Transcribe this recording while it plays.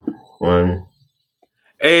One.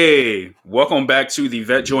 Hey, welcome back to the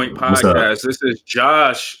Vet Joint What's up? Podcast. This is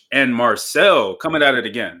Josh and Marcel coming at it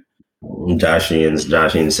again. Josh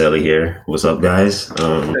and Sally here. What's up, guys?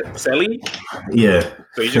 Sally? Yeah.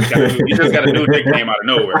 So you just got a new nickname out of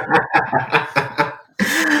nowhere.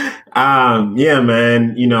 Yeah,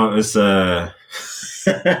 man. You know, it's yeah,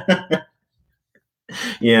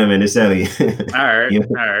 man, it's Sally. All right, Yeah.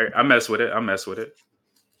 all right. I mess with it.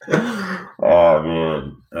 Oh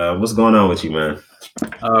man. What's going on with you, man?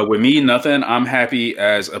 With me, nothing. I'm happy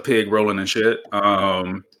as a pig rolling and shit.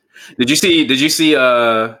 Did you see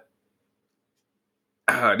the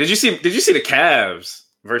Cavs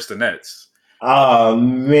versus the Nets? Oh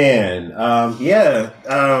man. Yeah.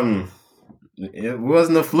 It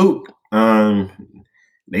wasn't a fluke.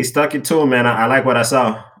 They stuck it to him, man. I like what I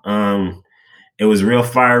saw. It was real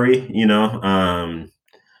fiery, you know.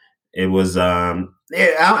 It was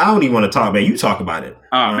yeah, I don't even want to talk, man. You talk about it.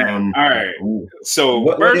 Oh man. All right. So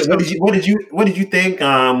what did you think?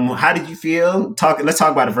 How did you feel? Let's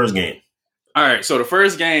talk about the first game. All right, so the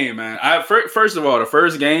first game, man. First of all, the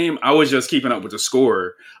first game, I was just keeping up with the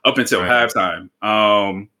score up until halftime.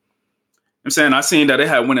 I'm saying I seen that it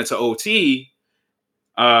had went into OT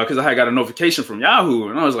because I had got a notification from Yahoo,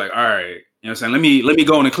 and I was like, all right, you know what I'm saying? Let me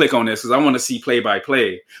go in and click on this because I want to see play by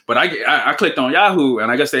play. But I clicked on Yahoo,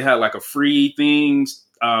 and I guess they had like a free things.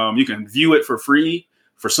 You can view it for free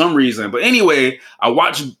for some reason. But anyway, I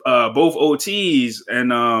watched both OTs,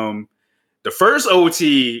 and the first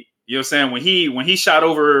OT. You know what I'm saying? When he shot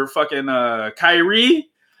over fucking Kyrie,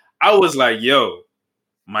 I was like, yo,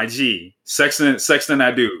 my G, Sexton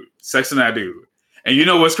that dude. And you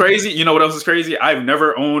know what's crazy? You know what else is crazy? I've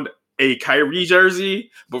never owned a Kyrie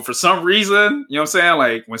jersey, but for some reason, you know what I'm saying?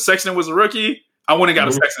 Like when Sexton was a rookie, I went and got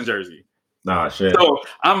a Sexton jersey. Nah, shit. So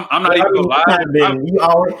I'm not even gonna lie.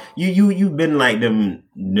 You've been like them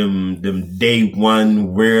day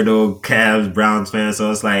one weirdo Cavs Browns fans. So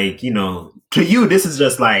it's like, you know, to you, this is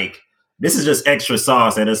just extra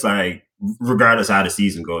sauce, and it's like regardless how the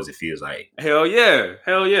season goes, it feels like hell yeah.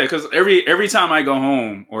 Because every time I go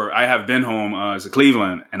home, or I have been home to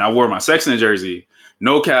Cleveland, and I wore my Sexton jersey,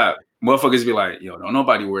 no cap, motherfuckers be like, yo, don't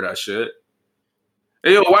nobody wear that shit.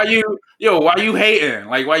 Yo, why you hating?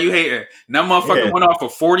 Like, why you hating? And that motherfucker went off for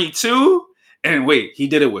 42, and wait, he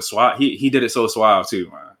did it with suave. He did it so suave too,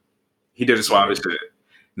 man. He did it suave as shit.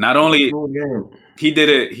 Not only he did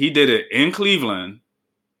it in Cleveland,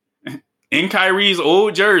 in Kyrie's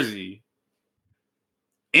old jersey,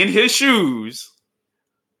 in his shoes,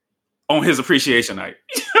 on his appreciation night.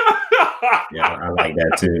 Yeah, I like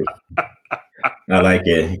that too. I like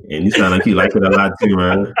it, and you sound like you like it a lot too,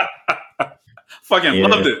 man.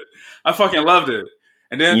 Loved it. I fucking loved it.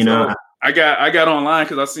 And then you know, I got online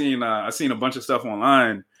because I seen a bunch of stuff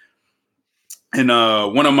online. And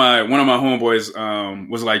one of my homeboys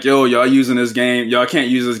was like, "Yo, y'all using this game? Y'all can't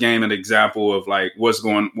use this game as an example of like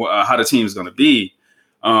how the team is going to be,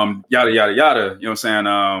 yada yada yada." You know what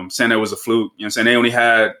I'm saying? Saying it was a fluke. You know what I'm saying? They only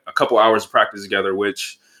had a couple hours of practice together,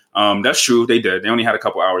 which that's true. They did. They only had a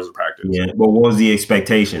couple hours of practice. Yeah, but what was the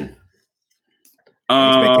expectation? The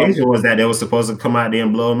expectation was that they were supposed to come out there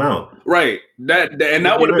and blow them out. Right. That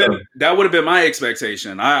would have been my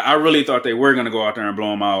expectation. I really thought they were going to go out there and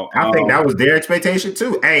blow them out. I think that was their expectation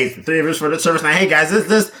too. Hey, three of us for the service. Like, hey guys,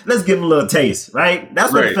 let's give them a little taste, right?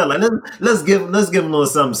 That's what it felt like. Let's give them a little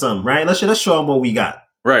something, right? Let's show them what we got.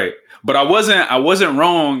 Right. But I wasn't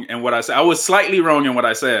wrong in what I said. I was slightly wrong in what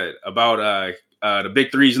I said about the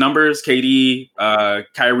big three's numbers, KD,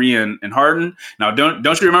 Kyrie, and Harden. Now, don't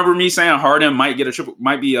you remember me saying Harden might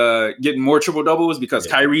be getting more triple doubles because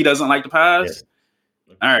Kyrie doesn't like to pass?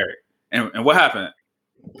 Yeah. All right, and what happened?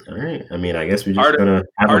 All right, I mean, I guess we're just gonna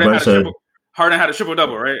have Harden had a triple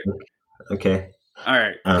double, right? Okay. All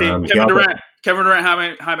right. Kevin Durant, how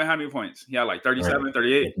many points? He had like 37,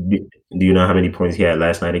 38. Do you know how many points he had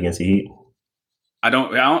last night against the Heat? I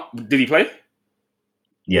don't. Did he play?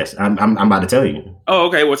 Yes, I'm about to tell you. Oh,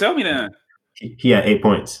 okay. Well, tell me then. He had 8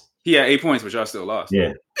 points. He had 8 points, but y'all still lost.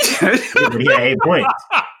 Yeah. But he had 8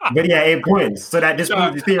 points. So that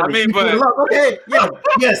disproves the theory. I mean, but okay, yeah,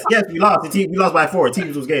 yes, we lost. We lost by 4.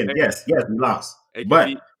 Teams was getting yes, we lost. Hey,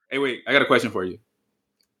 wait, I got a question for you.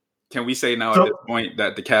 Can we say now at this point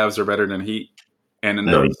that the Cavs are better than Heat? And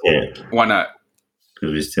no, you can't. Why not?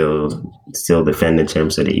 Because we're still defending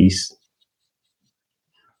champs of the East.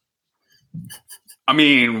 I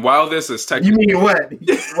mean, while this is technical, you mean what?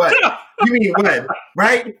 What? You mean what?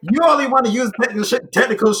 Right? You only want to use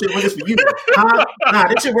technical shit when it's for you. Nah,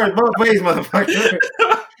 this shit works both ways, motherfucker.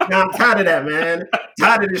 Now I'm tired of that, man.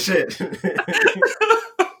 Tired of this shit.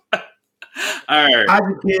 All right.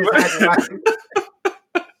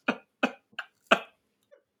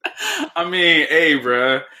 I mean, hey,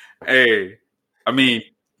 bro. Hey, I mean,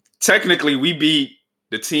 technically, we beat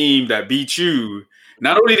the team that beat you.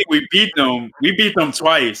 Not only did we beat them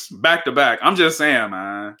twice, back to back. I'm just saying,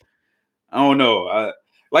 man. I don't know.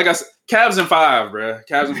 Like I said, Cavs in 5, bro.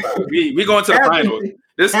 Cavs in 5. We going to the finals.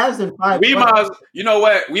 Cavs in 5. You know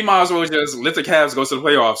what? We might as well just let the Cavs go to the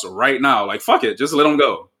playoffs right now. Like, fuck it. Just let them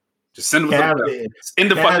go. Just send them to the in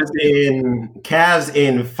the fucking season. Cavs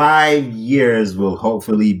in 5 years will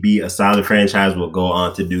hopefully be a solid franchise. Will go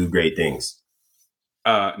on to do great things.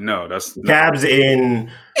 No, that's Cavs in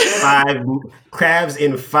 5. Cavs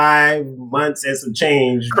in 5 months and some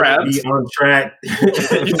change. Crabs be on track.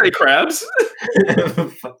 You say crabs?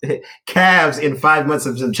 Cavs in 5 months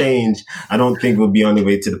of some change. I don't think we'll be on the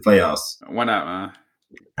way to the playoffs. Why not, man?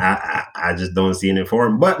 I just don't see it for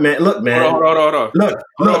him. But man, look, man. Hold on.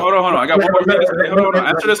 Hold on. I got one more minute. Hold on.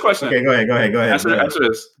 Answer this question. Okay, go ahead. Answer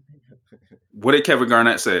this. What did Kevin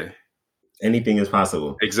Garnett say? Anything is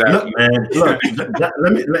possible. Exactly. Look, man. Look,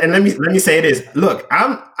 let me say this. Look,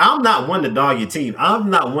 I'm not one to dog your team. I'm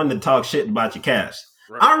not one to talk shit about your Cavs.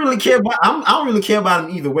 Right. I don't really care about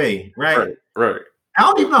them either way. Right. I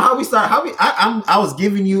don't even know how we start. I was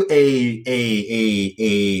giving you a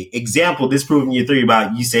example disproving your theory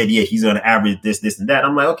about you said he's going to average this and that.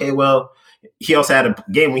 I'm like, okay, well, he also had a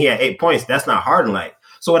game when he had 8 points. That's not Harden like.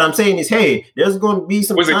 So what I'm saying is, hey, there's going to be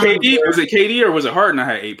some. Was it KD? Was it KD or was it Harden that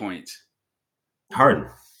had 8 points? Harden.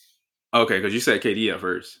 Okay, because you said KD at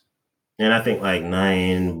first. And I think like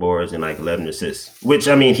 9 boards and like 11 assists, which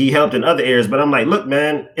I mean, he helped in other areas, but I'm like, look,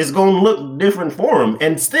 man, it's going to look different for him.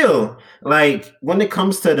 And still, like when it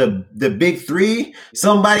comes to the big 3,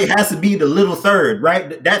 somebody has to be the little third,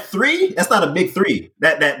 right? That 3, that's not a big 3.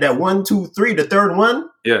 That 1, 2, 3, the third one.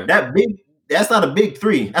 Yeah. That's not a big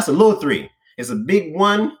 3. That's a little 3. It's a big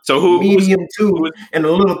 1, so medium 2, and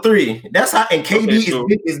a little 3. That's how. And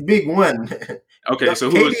KD is big 1. Okay,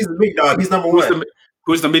 so KD is the big dog. He's number 1.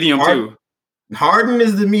 Who's the medium 2? Harden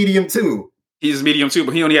is the medium 2. He's medium 2,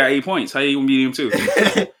 but he only got 8 points. How you medium 2?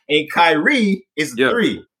 And Kyrie is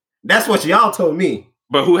 3. That's what y'all told me.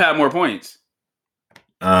 But who had more points?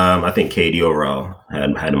 I think KD overall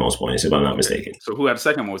had the most points, if I'm not mistaken. So who had the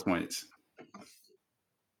second most points?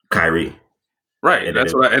 Kyrie. Right. And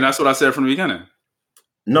that's what I said from the beginning.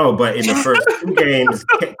 No, but in the first 2 games,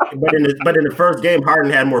 but in the first game,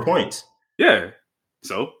 Harden had more points. Yeah.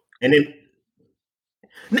 So and then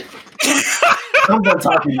I'm done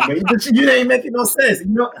talking to you, man. You ain't making no sense. You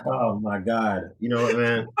know? Oh my God. You know what,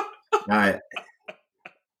 man? All right.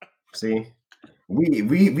 See,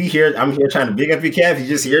 we here. I'm here trying to big up your Cavs. You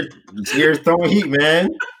just here throwing heat, man.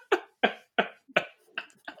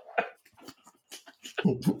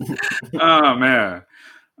 Oh man.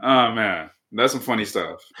 That's some funny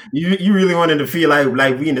stuff. You really wanted to feel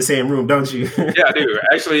like we in the same room, don't you? Yeah, I do.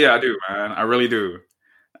 Actually, yeah, I do, man. I really do.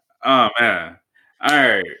 Oh man. All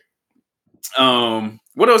right.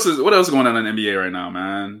 What else is going on in the NBA right now,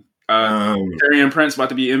 man? Taurean Prince about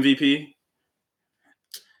to be MVP.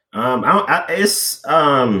 It's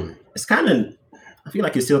kind of. I feel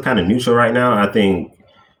like it's still kind of neutral right now. I think.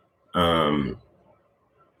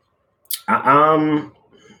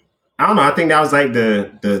 I don't know. I think that was like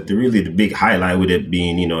the really the big highlight with it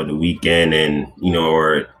being, the weekend and,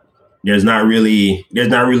 or there's not really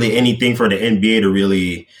anything for the NBA to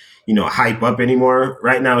really, hype up anymore.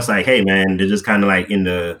 Right now, it's like, hey, man, they're just kind of like in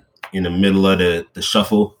the middle of the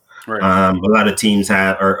shuffle. Right. A lot of teams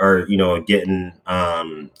are getting are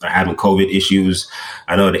having COVID issues.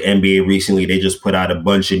 I know the NBA recently, they just put out a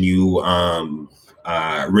bunch of new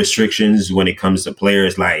restrictions when it comes to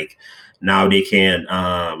players. Like now they can't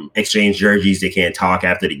exchange jerseys. They can't talk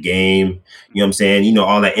after the game. You know what I'm saying?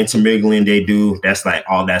 All that intermingling they do, that's like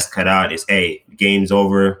all that's cut out. It's, hey, game's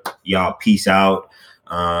over. Y'all peace out.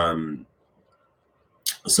 Did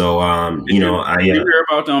you hear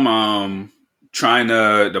about them trying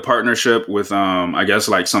the partnership with I guess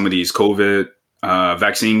like some of these COVID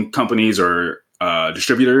vaccine companies or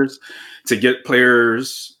distributors to get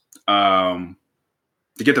players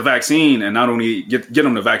to get the vaccine, and not only get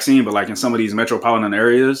them the vaccine, but like in some of these metropolitan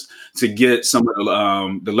areas to get some of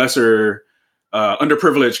the lesser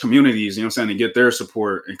underprivileged communities, you know what I'm saying, to get their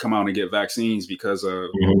support and come out and get vaccines because of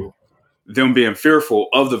them being fearful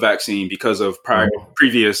of the vaccine because of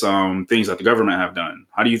previous things that the government have done.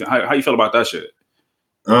 How do you how you feel about that shit?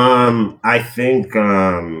 I think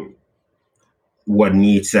what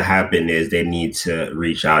needs to happen is they need to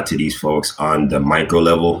reach out to these folks on the micro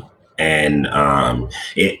level. And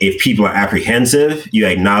if people are apprehensive, you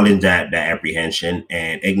acknowledge that apprehension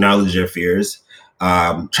and acknowledge their fears.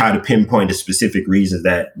 Try to pinpoint the specific reasons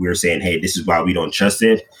that we're saying, hey, this is why we don't trust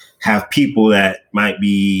it. Have people that might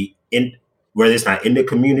be in whether it's not in the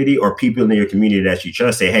community or people in your community that you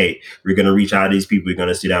trust, say, hey, we're going to reach out to these people. We're going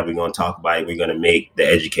to sit down. We're going to talk about it. We're going to make the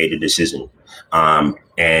educated decision.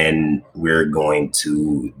 And we're going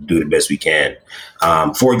to do the best we can.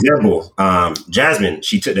 For example, Jasmine,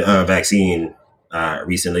 she took the vaccine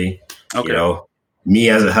recently. Okay. You know, me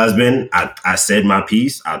as a husband, I said my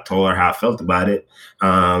piece. I told her how I felt about it.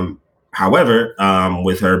 However,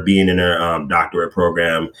 with her being in her doctorate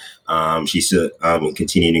program, she's still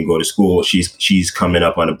continuing to go to school. She's coming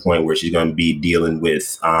up on a point where she's going to be dealing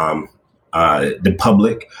with the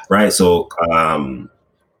public, right? So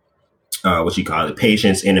what you call it,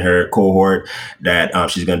 patients in her cohort that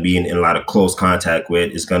she's going to be in a lot of close contact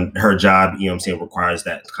with. Her job, you know what I'm saying, requires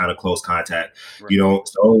that kind of close contact, right. You know,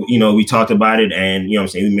 so, you know, we talked about it and, you know what I'm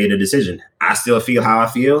saying, we made a decision. I still feel how I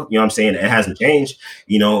feel, you know what I'm saying? It hasn't changed,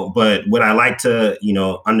 you know, but would I like to, you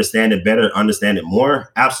know, understand it better, understand it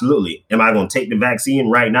more? Absolutely. Am I going to take the vaccine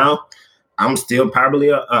right now? I'm still probably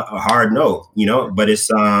a hard no, you know, but it's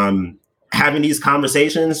having these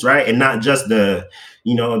conversations, right? And not just the,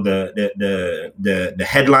 you know, the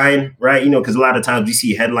headline, right? You know, because a lot of times we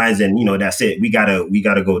see headlines and, you know, that's it. We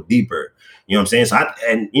gotta go deeper. You know what I'm saying?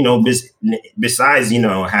 So you know, besides, you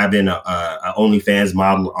know, having a OnlyFans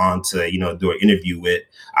model on to, you know, do an interview with,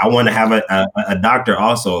 I want to have a doctor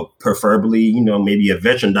also, preferably, you know, maybe a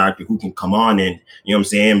veteran doctor who can come on and, you know what I'm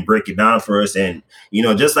saying, break it down for us. And, you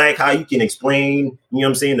know, just like how you can explain, you know what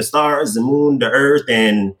I'm saying, the stars, the moon, the earth,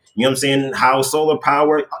 and, you know what I'm saying, how solar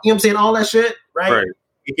power, you know what I'm saying, all that shit, right?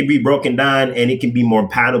 It can be broken down and it can be more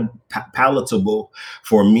palatable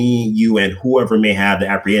for me, you, and whoever may have the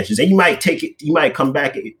apprehensions. And you might take it, you might come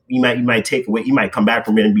back, you might take away, you might come back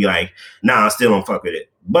from it and be like, nah, I still don't fuck with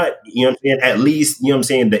it. But, you know what I'm saying, at least, you know what I'm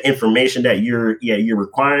saying, the information that you're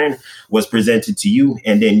requiring was presented to you,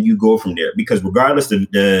 and then you go from there. Because regardless,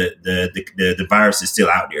 the virus is still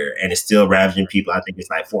out there and it's still ravaging people. I think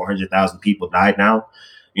it's like 400,000 people died now.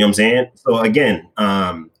 You know what I'm saying? So again,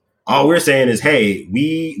 all we're saying is, hey,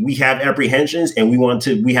 we have apprehensions and we want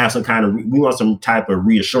some type of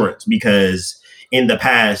reassurance, because in the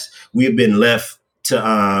past we've been left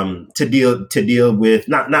to deal with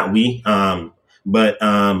but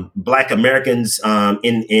Black Americans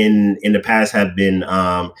in the past have been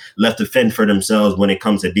left to fend for themselves when it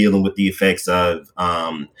comes to dealing with the effects of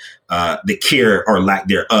the care or lack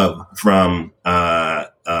thereof from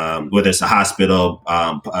whether it's a hospital,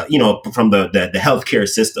 you know, from the healthcare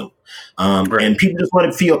system. Right. And people just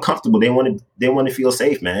want to feel comfortable. They want to feel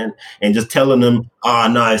safe, man. And just telling them, oh,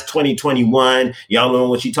 no, it's 2021. Y'all know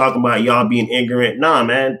what you talking about. Y'all being ignorant. Nah,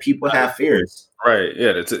 man, people have fears. Right.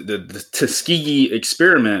 Yeah. The Tuskegee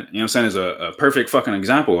experiment, you know what I'm saying, is a perfect fucking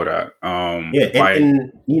example of that. Why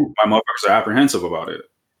motherfuckers are apprehensive about it.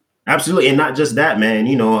 Absolutely. And not just that, man.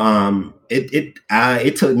 You know,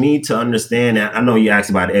 it took me to understand. I know you asked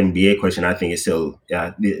about the NBA question. I think it's still,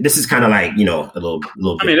 this is kind of like, you know, a little bit.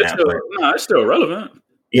 I mean, it's still relevant.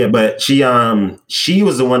 Yeah, but she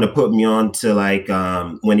was the one to put me on to, like,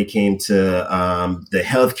 when it came to the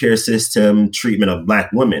healthcare system treatment of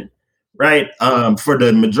Black women. Right. For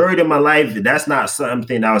the majority of my life, that's not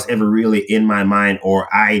something that was ever really in my mind or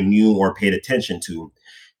I knew or paid attention to.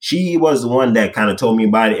 She was the one that kind of told me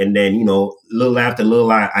about it. And then, you know, little after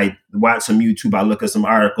little, I watched some YouTube, I look at some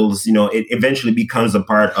articles, you know, it eventually becomes a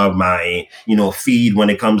part of my, you know, feed when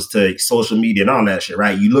it comes to social media and all that shit,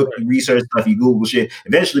 right? You look, you research stuff, you Google shit,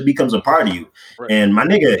 eventually becomes a part of you. Right. And my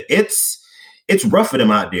nigga, it's rough for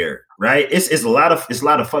them out there, right? It's a lot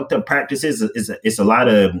of fucked up practices. It's a lot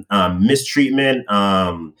of mistreatment,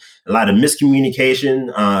 a lot of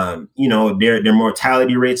miscommunication. You know, their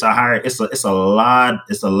mortality rates are higher. It's a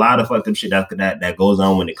lot of fucked up shit that goes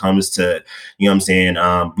on when it comes to, you know what I'm saying,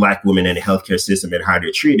 Black women in the healthcare system and how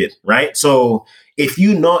they're treated, right? So if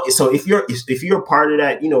you're part of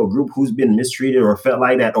that, you know, group who's been mistreated or felt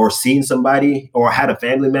like that, or seen somebody or had a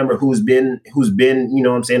family member who's been, you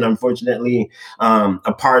know what I'm saying, unfortunately,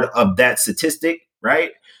 a part of that statistic,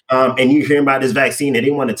 right? And you hear about this vaccine and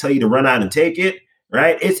they want to tell you to run out and take it,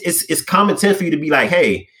 right? It's common sense for you to be like,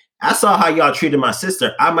 hey, I saw how y'all treated my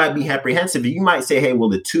sister. I might be apprehensive. You might say, hey, well,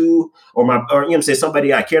 the two or you know what I'm saying,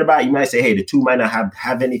 somebody I cared about, you might say, hey, the two might not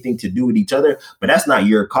have anything to do with each other, but that's not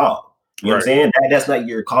your call. You know what I'm saying? That's not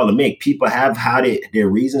your call to make. People have had their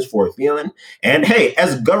reasons for a feeling. And hey,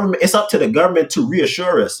 as government, it's up to the government to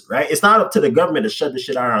reassure us, right? It's not up to the government to shut the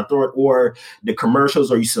shit out of our throat, or the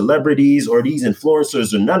commercials or you celebrities or these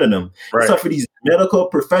influencers, or none of them. Right. It's up for these medical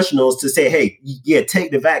professionals to say, hey, yeah,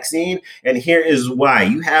 take the vaccine. And here is why.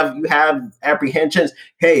 You have apprehensions.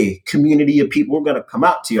 Hey, community of people, we're going to come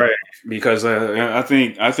out to you. Right. Because I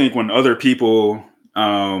think when other people,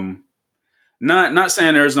 not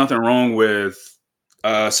saying there's nothing wrong with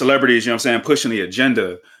celebrities, you know what I'm saying, pushing the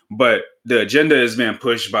agenda, but the agenda is being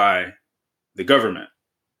pushed by the government.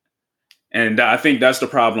 And I think that's the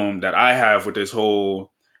problem that I have with this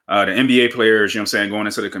whole the NBA players, you know what I'm saying, going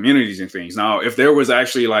into the communities and things. Now, if there was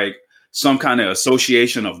actually like some kind of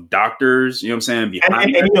association of doctors, you know what I'm saying,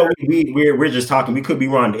 behind and you know, we're just talking. We could be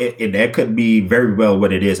wrong. That could be very well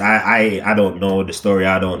what it is. I don't know the story.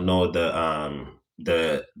 I don't know the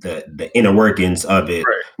inner workings of it.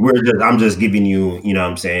 Right. I'm just giving you, you know what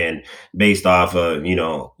I'm saying, based off of, you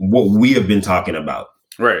know, what we have been talking about.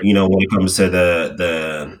 Right. You know, when it comes to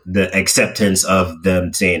the acceptance of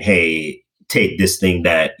them saying, hey, take this thing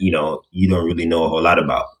that, you know, you don't really know a whole lot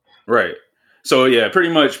about. Right. So yeah, pretty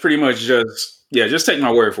much just take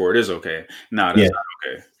my word for it. It's okay. Nah, that's not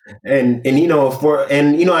okay. And you know,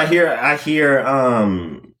 I hear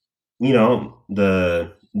you know,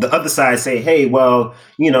 the other side say, hey, well,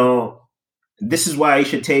 you know, this is why you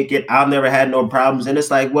should take it. I've never had no problems. And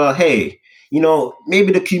it's like, well, hey, you know,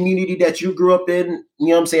 maybe the community that you grew up in, you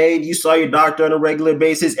know what I'm saying? You saw your doctor on a regular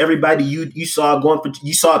basis. Everybody you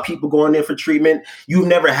saw people going in for treatment. You've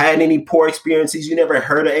never had any poor experiences. You never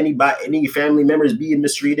heard of any family members being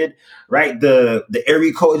mistreated, right? The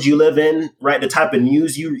area codes you live in, right? The type of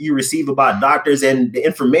news you receive about doctors and the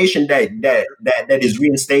information that is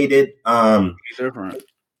reinstated. Different.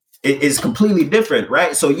 It is completely different,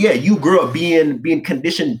 right? So yeah, you grew up being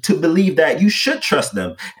conditioned to believe that you should trust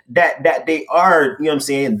them, that they are, you know what I'm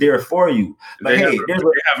saying, there for you. But they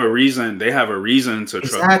have a reason. They have a reason to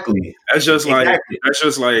trust. Exactly. That's just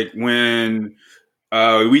like when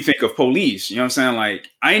we think of police. You know what I'm saying?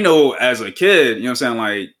 Like, I know as a kid, you know what I'm saying,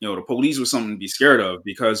 like, you know, the police was something to be scared of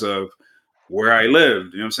because of where I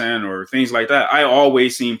lived, you know what I'm saying, or things like that. I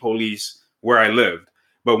always seen police where I lived.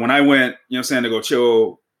 But when I went, you know what I'm saying, to go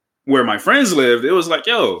chill where my friends lived, it was like,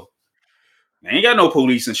 yo, I ain't got no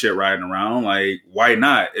police and shit riding around. Like, why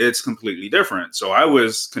not? It's completely different. So I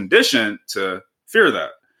was conditioned to fear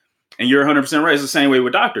that. And you're 100% right. It's the same way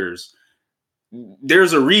with doctors.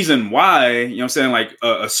 There's a reason why, you know what I'm saying, like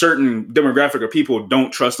a certain demographic of people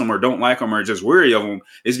don't trust them or don't like them or just wary of them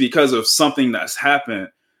is because of something that's happened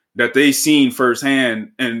that they seen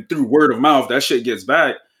firsthand, and through word of mouth, that shit gets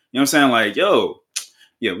back. You know what I'm saying? Like, yo,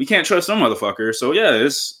 yeah, we can't trust them motherfuckers. So yeah,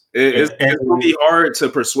 it's gonna be hard to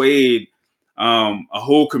persuade a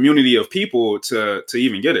whole community of people to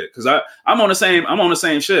even get it. Cause I'm on the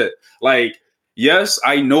same shit. Like, yes,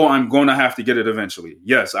 I know I'm gonna have to get it eventually.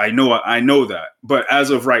 Yes, I know that. But as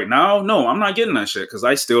of right now, no, I'm not getting that shit because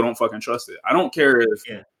I still don't fucking trust it. I don't care if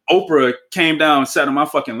Oprah came down, sat in my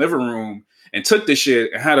fucking living room and took this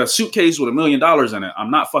shit and had a suitcase with $1 million in it.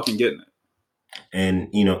 I'm not fucking getting it. And,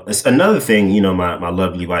 you know, it's another thing, you know, my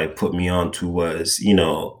lovely wife put me on to was, you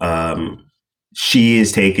know, she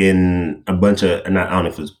is taking a bunch of, I don't know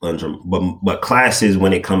if it's a bunch of, but classes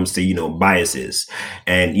when it comes to, you know, biases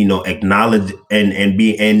and, you know, acknowledge and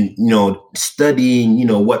you know, studying, you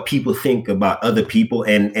know, what people think about other people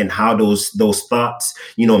and how those thoughts,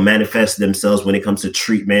 you know, manifest themselves when it comes to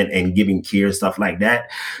treatment and giving care and stuff like that.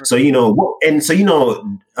 So, you know, and so, you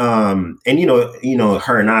know, and you know,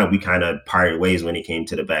 her and I, we kind of parted ways when it came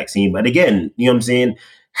to the vaccine. But again, you know what I'm saying?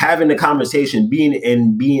 Having the conversation, being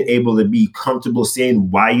able to be comfortable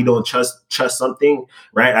saying why you don't trust something,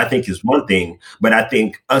 right? I think is one thing, but I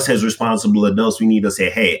think us as responsible adults, we need to say,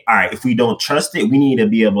 hey, all right, if we don't trust it, we need to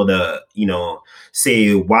be able to, you know,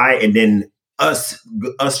 say why, and then us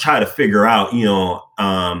try to figure out, you know,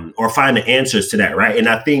 or find the answers to that, right? And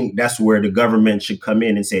I think that's where the government should come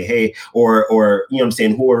in and say, hey, or you know what I'm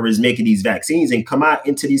saying, whoever is making these vaccines and come out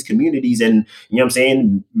into these communities and, you know what I'm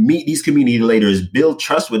saying, meet these community leaders, build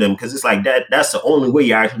trust with them, because it's like that's the only way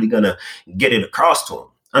you're actually gonna get it across to them.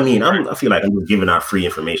 I mean, I feel like I'm just giving out free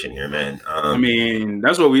information here, man. I mean,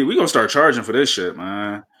 that's what we gonna start charging for this shit,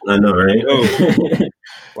 man. I know, right? Yo,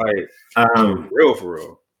 like, real for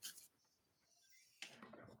real.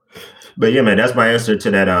 But yeah, man, that's my answer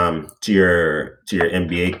to that. To your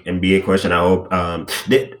NBA question. I hope.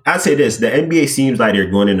 I'd say this: the NBA seems like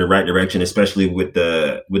they're going in the right direction, especially with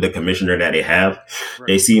the commissioner that they have. Right.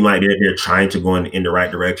 They seem like they're trying to go in the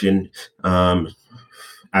right direction. I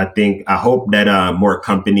hope that more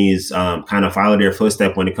companies kind of follow their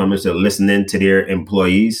footsteps when it comes to listening to their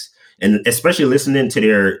employees, and especially listening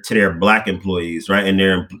to their Black employees, right, and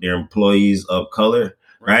their employees of color,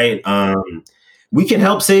 right. We can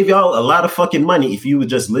help save y'all a lot of fucking money if you would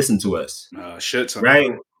just listen to us. Shit,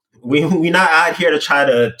 right? We're not out here to try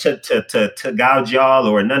to gouge y'all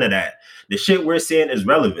or none of that. The shit we're saying is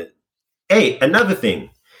relevant. Hey, another thing,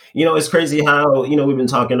 you know, it's crazy how, you know, we've been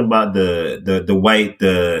talking about the white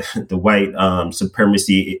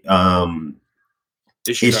supremacy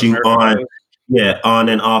issue on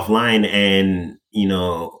and offline. And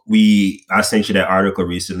I sent you that article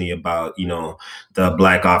recently about the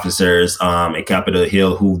black officers at Capitol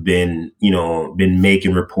Hill who've been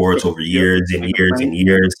making reports over years and years and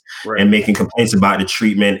years, and making complaints about the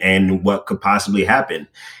treatment and what could possibly happen.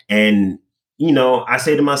 And I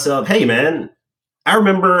say to myself, hey man, I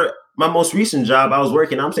remember my most recent job I was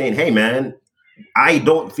working, I'm saying, hey man, I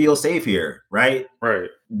don't feel safe here, right?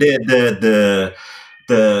 The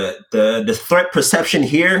threat perception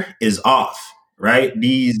here is off, right?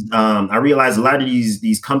 I realize a lot of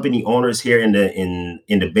these company owners here in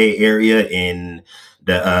the Bay Area, in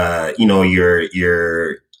the your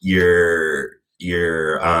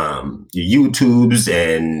YouTubes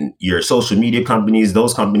and your social media companies,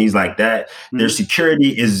 those companies like that, their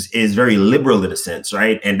security is very liberal in a sense,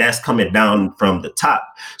 right? And that's coming down from the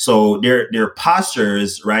top. So their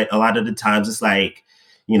postures, right? A lot of the times it's like,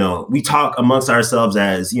 we talk amongst ourselves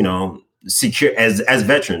as, secure as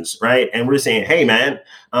veterans, right? And we're saying, hey man,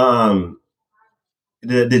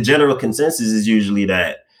 the general consensus is usually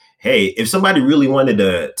that, hey, if somebody really wanted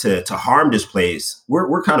to harm this place,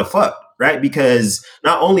 we're kind of fucked. Right, because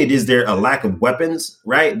not only is there a lack of weapons,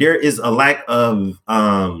 right, there is a lack of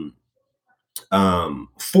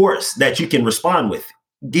force that you can respond with,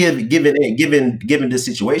 given this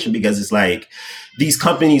situation, because it's like these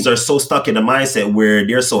companies are so stuck in a mindset where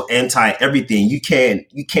they're so anti everything. You can't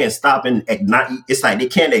stop and it's like they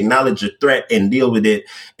can't acknowledge a threat and deal with it.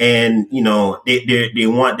 And they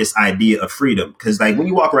want this idea of freedom, because like when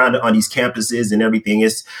you walk around on these campuses and everything,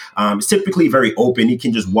 it's typically very open. You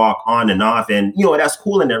can just walk on and off, and that's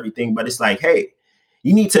cool and everything. But it's like, hey,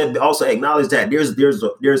 you need to also acknowledge that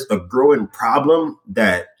there's a growing problem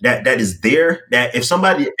that is there. That if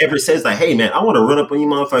somebody ever says like, hey man, I want to run up on you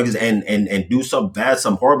motherfuckers and do something bad,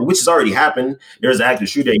 something horrible, which has already happened. There's an active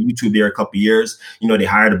shooter at YouTube there a couple of years. They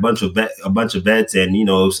hired a bunch of vets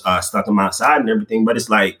and stuck them outside and everything. But it's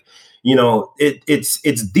like,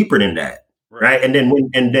 it's deeper than that, right? And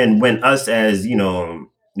then when us as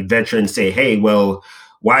veterans say, hey, well,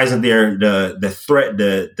 why isn't there the threat,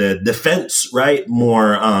 the defense, right,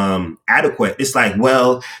 more adequate? It's like,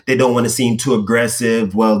 well, they don't want to seem too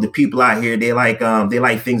aggressive. Well, the people out here, they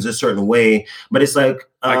like things a certain way. But it's like,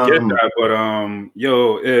 I get that, but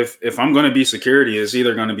if I'm gonna be security, it's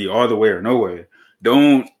either gonna be all the way or no way.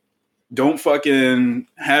 Don't fucking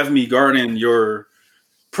have me guarding your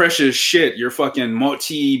precious shit, your fucking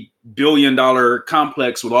multi-billion-dollar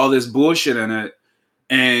complex with all this bullshit in it,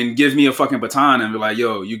 and give me a fucking baton and be like,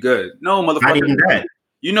 yo, you good. No, motherfucker. Not even that.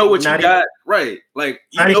 You know what you got, right? Like,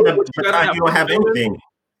 you know what you got. You don't have anything.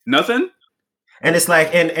 Nothing. And it's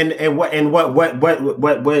like, and what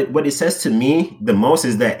it says to me the most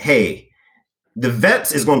is that, hey, the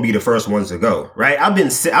vets is going to be the first ones to go, right? I've been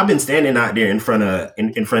standing out there in front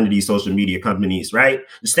of these social media companies, right?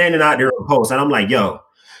 Standing out there on posts, and I'm like, yo,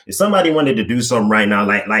 if somebody wanted to do something right now,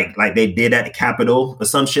 like they did at the Capitol or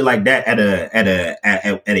some shit like that, at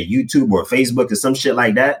a YouTube or Facebook or some shit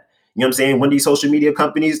like that, you know what I'm saying? One of these social media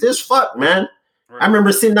companies, this fuck, man. Right. I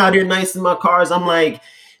remember sitting out there nice in my cars. I'm like,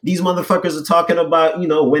 these motherfuckers are talking about,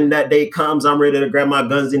 when that day comes, I'm ready to grab my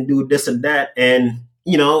guns and do this and that. And,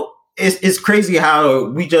 it's crazy how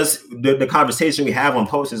we just, the conversation we have on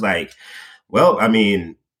posts is like, well, I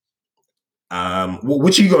mean,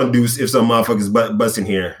 what you gonna do if some motherfuckers bust in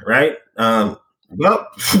here, right? Well,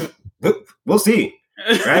 we'll see,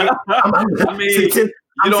 right?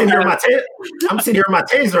 I'm sitting here with my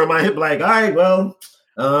taser on my hip, like, all right, well,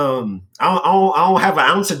 I don't have an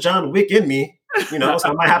ounce of John Wick in me, so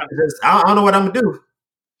I might have to just, I don't know what I'm gonna do,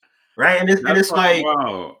 right? And it's like,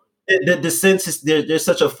 wow. The sense is there's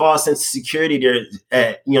such a false sense of security there,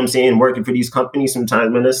 what I'm saying, working for these companies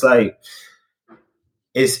sometimes, man. It's like,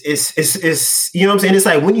 it's what I'm saying? It's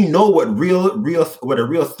like when you know what a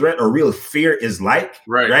real threat or real fear is like,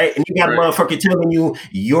 right? And you got a motherfucker telling you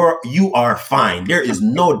you are fine. There is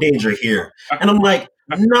no danger here. And I'm like,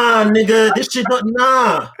 nah, nigga, this shit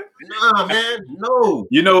nah, man, no.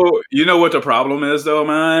 You know what the problem is though,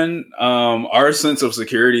 man? Our sense of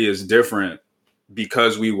security is different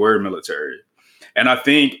because we were military. And I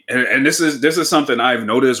think, and this is something I've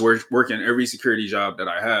noticed working every security job that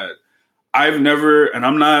I had. I've never, and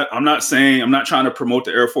I'm not saying, I'm not trying to promote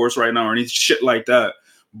the Air Force right now or any shit like that,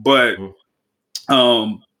 but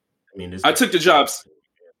I took the jobs.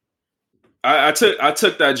 I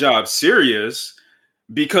took that job serious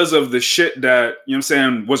because of the shit that,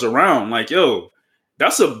 was around. Like, yo,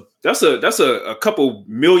 that's a couple $1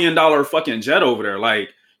 million fucking jet over there. Like,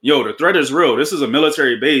 yo, the threat is real. This is a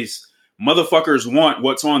military base. Motherfuckers want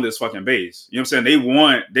what's on this fucking base. You know what I'm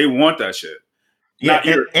saying? They want that shit. Yeah,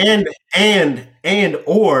 and and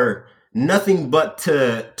or nothing but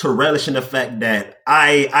to relish in the fact that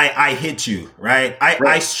I hit you, right?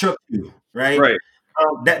 I struck you, right? Right.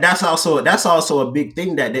 That's also a big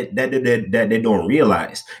thing that they don't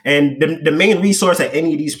realize. And the main resource at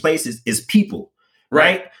any of these places is people,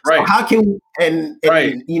 right? So how can and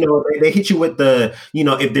they hit you with the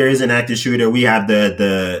if there is an active shooter, we have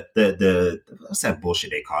the what's that bullshit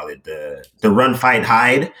they call it, the run fight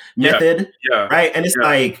hide method, right? And it's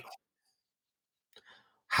like,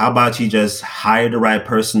 how about you just hire the right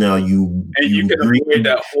personnel? You can avoid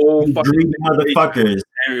that whole fucking motherfuckers.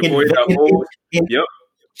 You avoid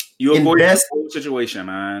that whole situation,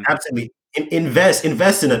 man. Absolutely. Invest in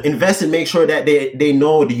them. Invest and make sure that they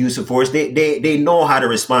know the use of force. They know how to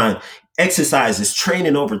respond. Exercises,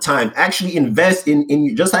 training over time. Actually invest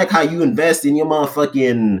in just like how you invest in your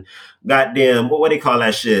motherfucking goddamn what they call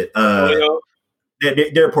that shit.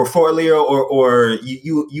 Their portfolio, or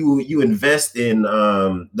you invest in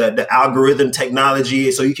the algorithm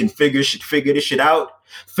technology so you can figure this shit out.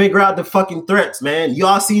 Figure out the fucking threats, man.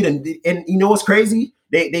 Y'all see them, and you know what's crazy?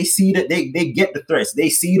 They see that they get the threats. They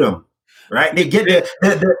see them, right? They get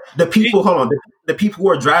the people. Hold on, the people who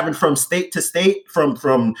are driving from state to state, from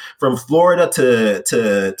Florida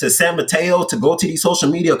to San Mateo to go to these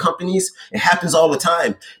social media companies. It happens all the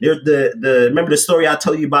time. There's the remember the story I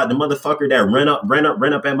told you about the motherfucker that ran up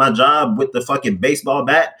at my job with the fucking baseball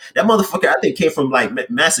bat. That motherfucker I think came from like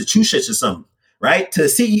Massachusetts or something, right? To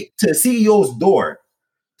CEO's door.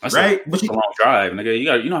 That's right, but a long drive,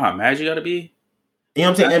 nigga. You know how mad you gotta be. You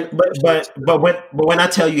know what I'm saying? But when I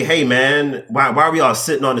tell you, hey man, why are we all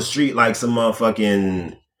sitting on the street like some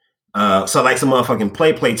motherfucking some motherfucking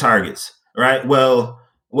play targets, right? Well,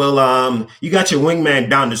 you got your wingman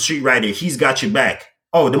down the street right there. He's got your back.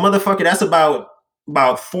 Oh, the motherfucker that's about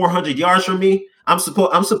 400 yards from me. He's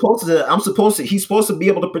supposed to be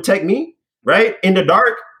able to protect me, right? In the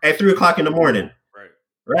dark at 3:00 in the morning.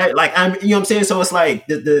 Right, like you know what I'm saying. So it's like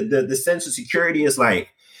the sense of security is like,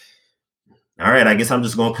 all right, I guess I'm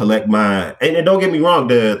just gonna collect my. And don't get me wrong,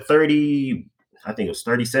 the 30, I think it was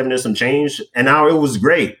 37 or some change an hour. It was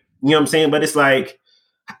great, you know what I'm saying. But it's like,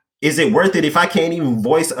 is it worth it if I can't even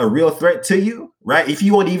voice a real threat to you, right? If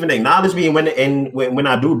you won't even acknowledge me, and when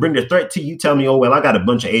I do bring the threat to you, tell me, oh well, I got a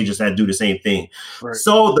bunch of agents that do the same thing. Right.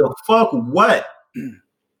 So the fuck what?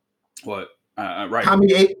 What? Right? How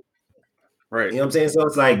many agents? Right. You know what I'm saying? So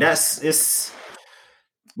it's like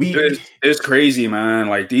it's crazy, man.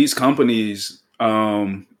 Like these companies,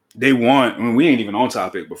 they want, I mean, we ain't even on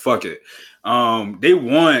topic, but fuck it. They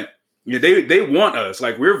want us.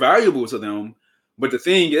 Like we're valuable to them. But the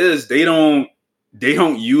thing is, they don't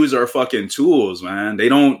use our fucking tools, man. They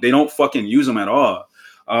don't fucking use them at all.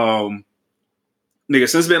 Nigga,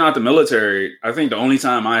 since being out the military, I think the only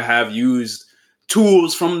time I have used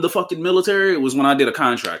tools from the fucking military was when I did a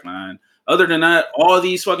contract, man. Other than that, all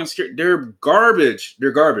these fucking security, they're garbage.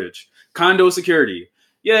 They're garbage. Condo security.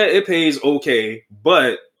 Yeah, it pays okay,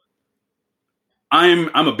 but I'm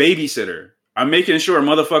a babysitter. I'm making sure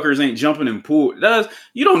motherfuckers ain't jumping in pool.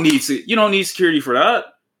 You don't need security for that.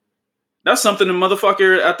 That's something the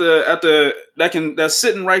motherfucker that's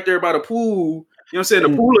sitting right there by the pool. You know what I'm saying?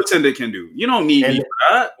 The pool attendant can do. You don't need me for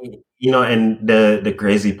that. You know, and the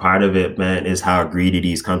crazy part of it, man, is how greedy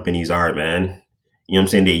these companies are, man. You know what I'm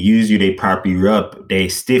saying? They use you, they prop you up, they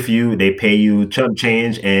stiff you, they pay you chump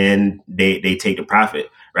change, and they take the profit,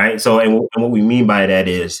 right? So, and what we mean by that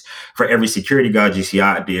is, for every security guard you see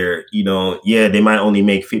out there, you know, yeah, they might only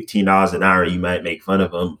make $15 an hour. You might make fun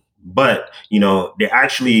of them, but you know, they're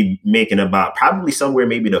actually making about probably somewhere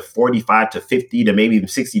maybe to $45 to $50 to maybe even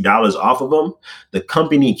 $60 off of them. The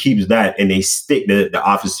company keeps that, and they stick the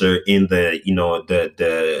officer in the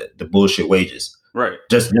bullshit wages. Right.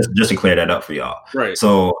 Just to clear that up for y'all. Right.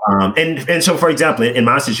 So, and so, for example, in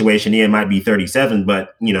my situation, it might be 37,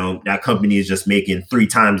 but you know, that company is just making 3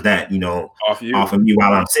 times that, you know, off of me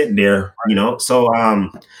while I'm sitting there, right. You know. So,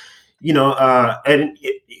 you know, and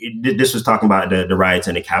this was talking about the riots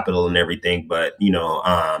in the Capitol and everything, but you know,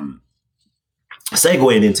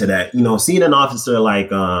 segueing into that, you know, seeing an officer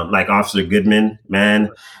like Officer Goodman, man,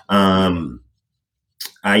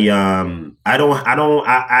 I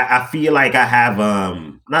feel like I have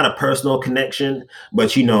not a personal connection,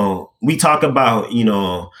 but you know, we talk about, you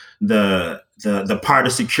know, the part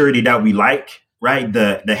of security that we like, right?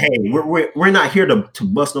 The hey, we're not here to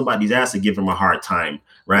bust nobody's ass to give them a hard time,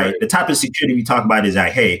 right? The type of security we talk about is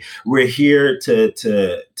like, hey, we're here to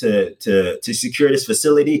secure this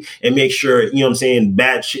facility and make sure, you know what I'm saying,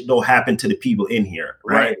 bad shit don't happen to the people in here,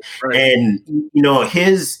 right? And you know,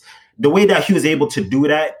 the way that he was able to do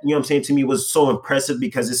that, you know what I'm saying, to me was so impressive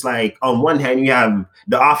because it's like, on one hand, you have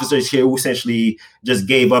the officers here who essentially just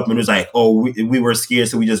gave up and was like, oh, we were scared,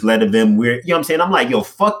 so we just let them. You know what I'm saying? I'm like, yo,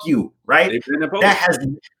 fuck you, right?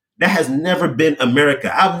 That has never been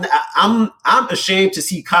America. I'm ashamed to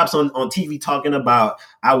see cops on TV talking about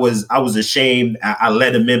I was ashamed. I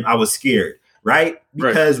let him in. I was scared. Right?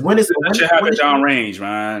 Because when it's let you have it down range,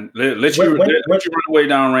 man. Let you run away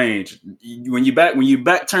down range. When you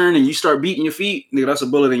back turn and you start beating your feet, nigga, that's a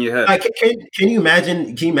bullet in your head. Like, can you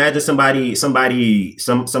imagine? Can you imagine somebody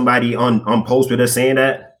on post with us saying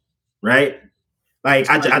that? Right? Like,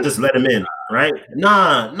 I just let him in, right?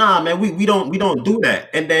 Nah, man, we don't do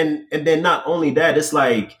that. And then not only that, it's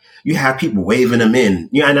like you have people waving them in.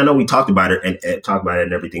 Yeah, and I know we talked about it and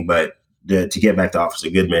everything, but to get back to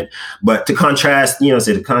Officer Goodman, but to contrast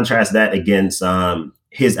that against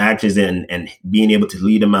his actions and being able to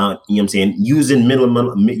lead them out, you know what I'm saying, using a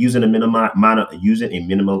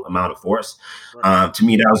minimal amount of force. Right. To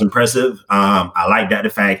me, that was impressive. I like that,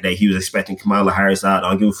 the fact that he was expecting Kamala Harris out.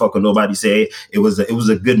 I don't give a fuck what nobody say. It was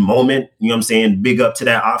a good moment. You know what I'm saying? Big up to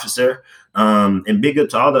that officer. And big up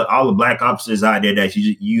to all the black officers out there that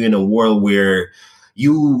you in a world where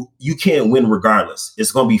you can't win regardless.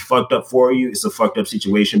 It's gonna be fucked up for you. It's a fucked up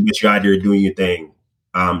situation, but you're out there doing your thing.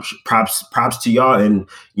 Props to y'all. And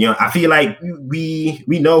I feel like we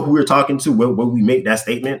know who we're talking to when we make that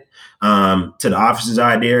statement. To the officers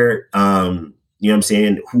out there, you know what I'm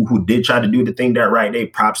saying, who did try to do the thing that right day.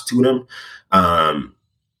 Props to them.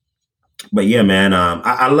 But yeah, man,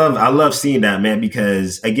 I love seeing that, man,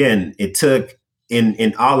 because again, it took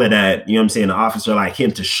in all of that, you know what I'm saying, an officer like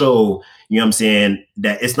him to show, you know what I'm saying,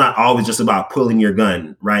 that it's not always just about pulling your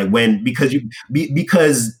gun, right? Because you know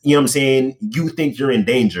what I'm saying, you think you're in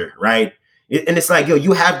danger, right? And it's like, yo,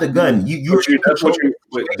 you have the gun.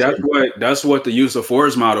 That's what the use of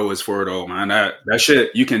force model is for, though, man. That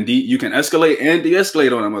shit, you can escalate and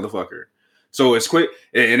de-escalate on a motherfucker. So it's quick,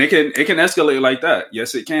 and it can escalate like that.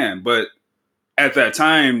 Yes, it can. But at that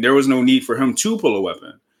time, there was no need for him to pull a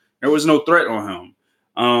weapon. There was no threat on him.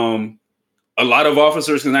 A lot of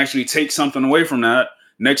officers can actually take something away from that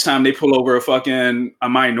next time they pull over a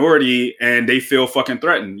minority and they feel fucking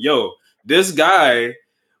threatened. Yo, this guy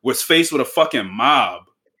was faced with a fucking mob,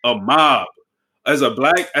 as a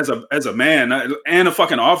man and a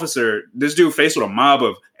fucking officer. This dude faced with a mob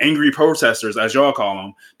of angry protesters, as y'all call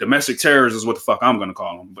them. Domestic terrorists is what the fuck I'm going to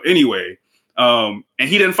call them. But anyway, and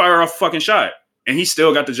he didn't fire off a fucking shot, and he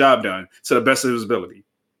still got the job done to the best of his ability.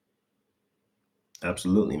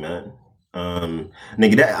 Absolutely, man. Nigga,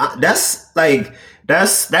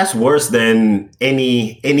 that's worse than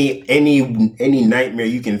any nightmare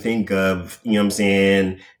you can think of. You know what I'm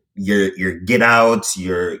saying? Your get outs,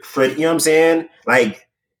 you know what I'm saying? Like,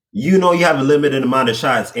 you have a limited amount of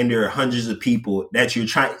shots, and there are hundreds of people that you're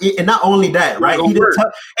trying. And not only that, right? He didn't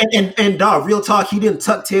tuck, and dog, real talk, he didn't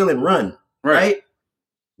tuck tail and run, right?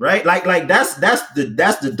 Right? Like that's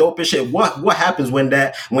the dopest shit. What happens when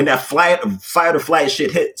that fight or flight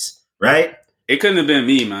shit hits? Right? It couldn't have been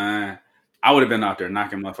me, man. I would have been out there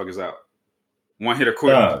knocking motherfuckers out. One hitter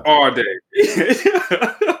quick all day.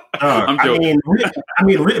 I'm joking.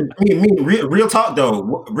 Real talk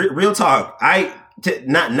though. Real talk. I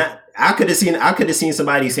could have seen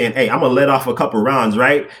somebody saying, "Hey, I'm gonna let off a couple rounds,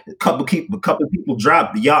 right? A couple people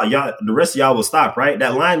drop. Y'all, the rest of y'all will stop, right?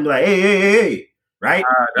 That line be like, hey, right?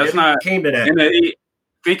 That's not came to that.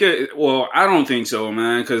 I don't think so,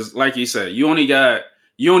 man. Because like you said, you only got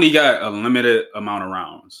a limited amount of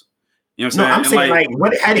rounds. You know what I'm saying? No, I'm saying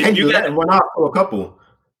what had you let one off for a couple?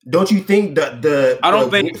 Don't you think that I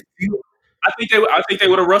think they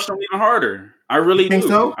would have rushed them even harder. I really do.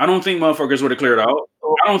 So? I don't think motherfuckers would have cleared out.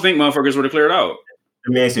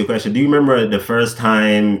 Let me ask you a question. Do you remember the first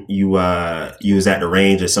time you was at the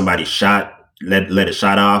range and somebody let a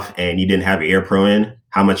shot off and you didn't have your air pro in?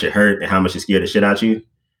 How much it hurt and how much it scared the shit out you?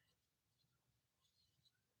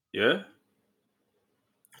 Yeah.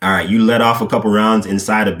 All right, you let off a couple rounds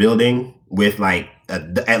inside a building with like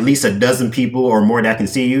at least a dozen people or more that can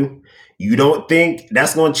see you. You don't think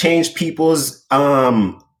that's going to change people's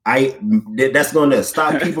that's going to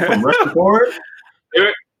stop people from rushing forward?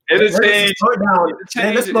 It'll change. Let's slow it down.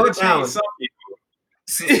 Let's slow it down.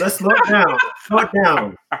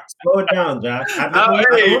 Slow it down, Josh.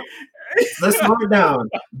 Let's slow it down.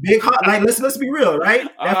 Big heart. Like let's be real, right?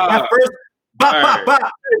 That first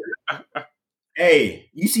bop. Hey,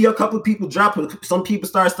 you see a couple of people drop, some people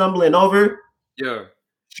start stumbling over. Yeah.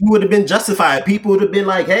 He would have been justified. People would have been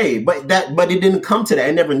like, hey, but it didn't come to that.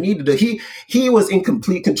 It never needed to. He was in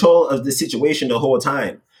complete control of the situation the whole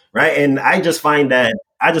time. Right. And I just find that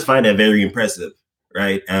very impressive.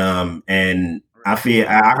 right? And I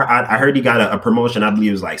heard he got a promotion. I believe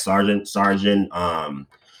it was like sergeant of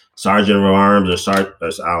arms or sergeant. I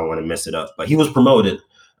don't want to mess it up, but he was promoted.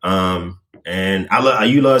 And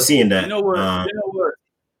you love seeing that. You know what?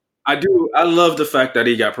 I do. I love the fact that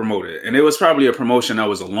he got promoted, and it was probably a promotion that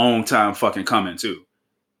was a long time fucking coming too.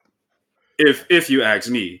 If you ask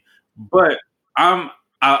me, but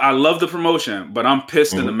I love the promotion, but I'm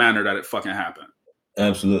pissed in the manner that it fucking happened.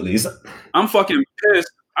 Absolutely, I'm fucking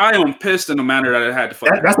pissed. I am pissed in the manner that it had to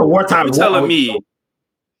fucking. That's a wartime. You telling me?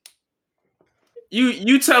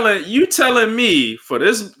 You telling me for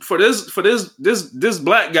this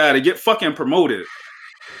black guy to get fucking promoted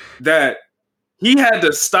that he had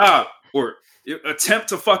to stop or attempt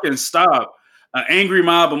to fucking stop an angry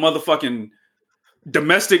mob of motherfucking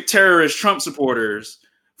domestic terrorist Trump supporters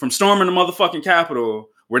from storming the motherfucking Capitol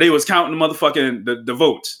where they was counting the motherfucking the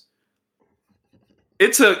votes.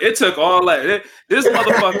 It took all that. This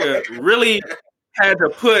motherfucker really had to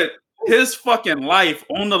put his fucking life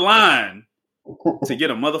on the line to get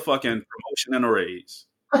a motherfucking promotion and a raise.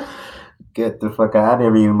 Get the fuck out! I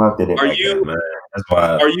never even looked at it. Are you? Man. That's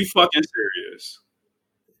wild. Are you fucking serious?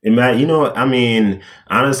 And Matt, you know, I mean,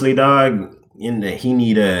 honestly, dog. He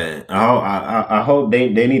need a. I hope they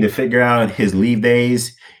need to figure out his leave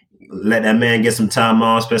days. Let that man get some time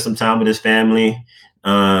off, spend some time with his family.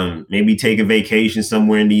 Maybe take a vacation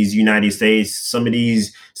somewhere in these United States. Some of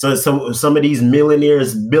these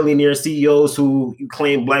millionaires, billionaire CEOs who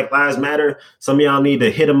claim Black Lives Matter. Some of y'all need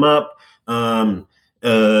to hit him up.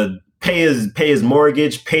 Pay his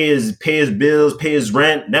mortgage, pay his bills, pay his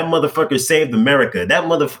rent. That motherfucker saved America.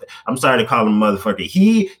 I'm sorry to call him motherfucker.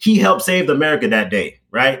 He helped save America that day,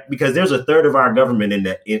 right? Because there's a third of our government in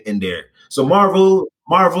there. So Marvel,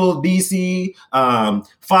 DC,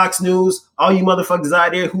 Fox News, all you motherfuckers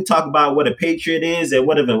out there who talk about what a patriot is and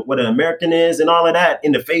what an American is and all of that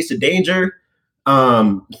in the face of danger,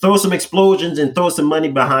 throw some explosions and throw some money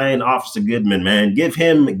behind Officer Goodman, man. Give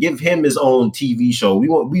him his own TV show.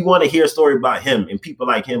 We want to hear a story about him and people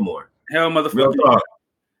like him more. Hell, motherfucker.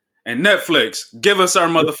 And Netflix, give us our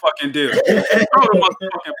motherfucking deal. Go to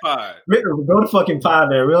motherfucking pod. Go to fucking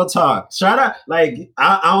pod, man. Real talk. Shout out, like,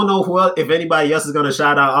 I don't know who else, if anybody else is gonna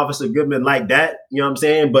shout out Officer Goodman like that. You know what I'm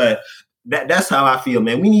saying? But that's how I feel,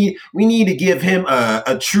 man. We need to give him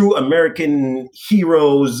a true American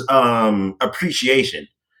hero's appreciation.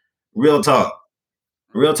 Real talk.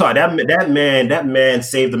 That man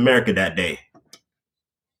saved America that day.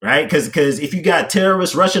 Right? Because if you got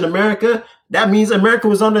terrorists rushing America, that means America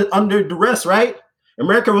was under duress, right?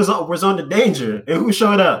 America was under danger. And who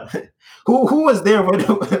showed up? Who was there?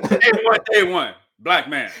 Day one, black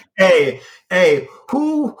man. Hey,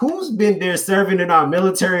 who's been there serving in our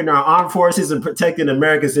military and our armed forces and protecting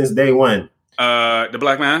America since day one? The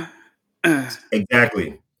black man.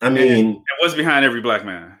 Exactly. I mean, and what's behind every black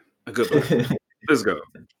man? A good one. Let's go.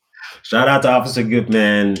 Shout out to Officer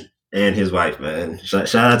Goodman and his wife, man.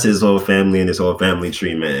 Shout out to his whole family and his whole family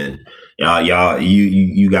tree, man. Y'all,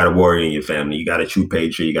 you got a warrior in your family. You got a true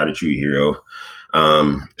patriot. You got a true hero.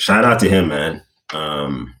 Shout out to him, man.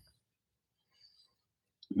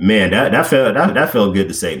 Man, that felt good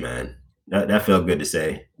to say, man. That felt good to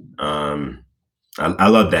say. I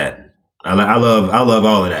love that. I love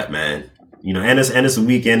all of that, man. You know, and it's a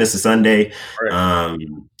weekend. It's a Sunday. Right.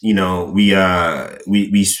 You know,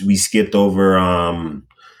 we skipped over.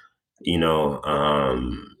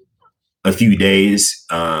 A few days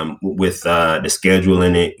with the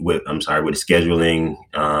scheduling with the scheduling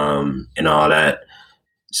and all that.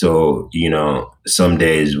 So, you know, some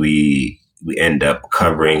days we end up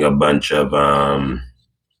covering a bunch of a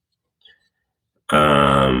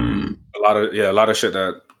lot of shit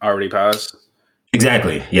that already passed.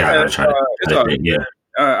 Exactly. Yeah.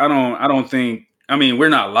 I don't think, I mean, we're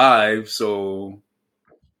not live, so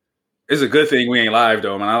it's a good thing we ain't live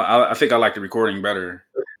though, man. I think I like the recording better.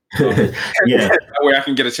 Yeah, that way I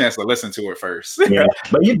can get a chance to listen to it first. Yeah,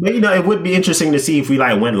 but you know, it would be interesting to see if we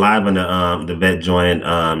like went live on the Vet Joint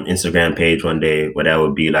Instagram page one day. What that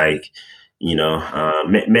would be like, you know.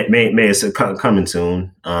 May it's coming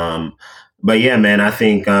soon. But yeah, man, I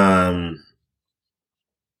think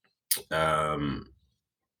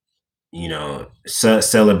you know,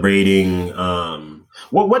 celebrating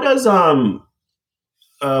what does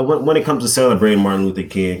when it comes to celebrating Martin Luther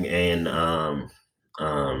King and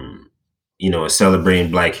you know, celebrating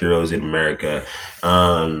Black heroes in America,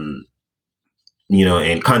 you know,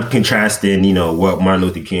 and contrasting, you know, what Martin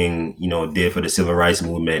Luther King, you know, did for the civil rights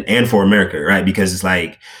movement and for America, right? Because it's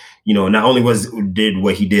like, you know, not only did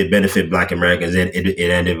what he did benefit Black Americans, it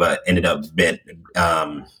ended up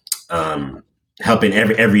helping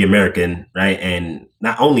every American, right? And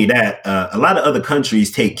not only that, a lot of other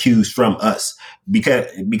countries take cues from us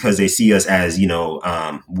because they see us as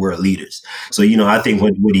world leaders. So I think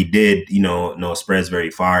what he did, spreads very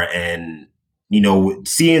far, and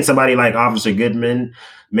seeing somebody like Officer Goodman,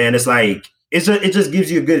 man, it's like it just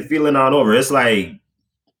gives you a good feeling all over. It's like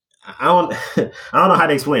I don't I don't know how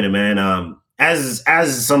to explain it, man.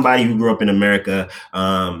 As somebody who grew up in America,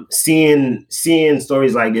 seeing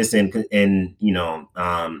stories like this and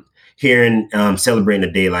hearing celebrating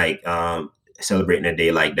a day like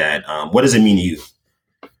that, what does it mean to you?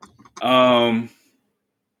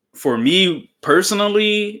 For me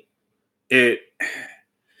personally, it's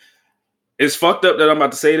fucked up that I'm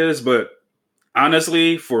about to say this, but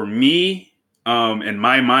honestly, for me, in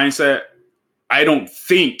my mindset, I don't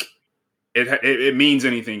think it means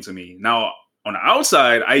anything to me. Now, on the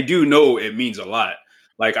outside, I do know it means a lot.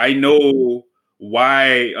 Like, I know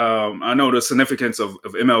why. I know the significance of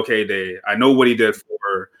MLK Day. I know what he did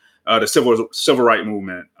for the civil rights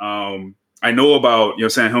movement. I know about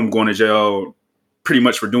him going to jail pretty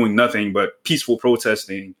much for doing nothing but peaceful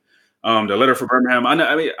protesting. The letter for Birmingham.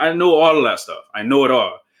 I know all of that stuff. I know it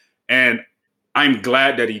all, and I'm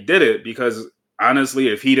glad that he did it, because honestly,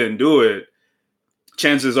 if he didn't do it,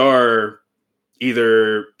 chances are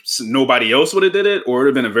either nobody else would have did it, or it would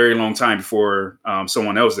have been a very long time before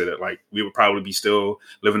someone else did it. Like, we would probably be still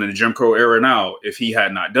living in the Jim Crow era now if he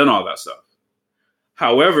had not done all that stuff.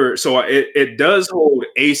 However, so it does hold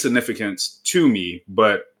a significance to me,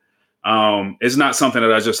 but it's not something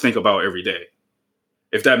that I just think about every day.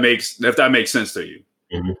 If that makes sense to you.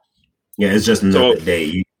 Mm-hmm. Yeah, it's just another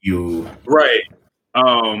day. You right,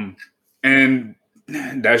 and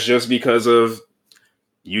that's just because of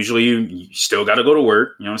usually you still got to go to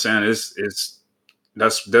work. You know what I'm saying?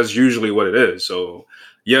 That's usually what it is. So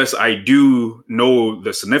yes, I do know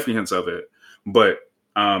the significance of it, but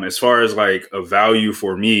as far as like a value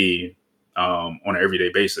for me on an everyday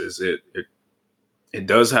basis, it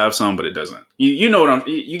does have some, but it doesn't. You know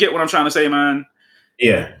you get what I'm trying to say, man.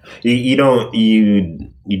 Yeah, you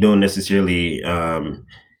don't necessarily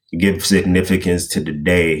give significance to the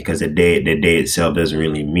day, because the day itself doesn't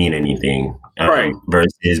really mean anything. Right.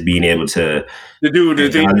 Versus being able to do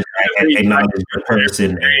the thing, acknowledge the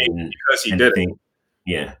person because he did it.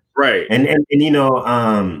 Yeah. Right. And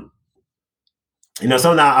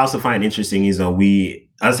something I also find interesting is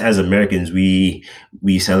us as Americans, we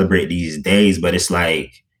celebrate these days, but it's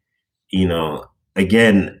like,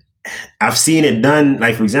 again, I've seen it done.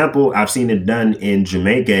 Like, for example, I've seen it done in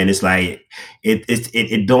Jamaica, and it's like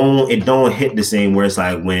it don't hit the same. Where it's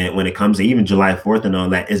like when it comes to even July 4th and all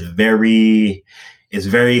that, it's very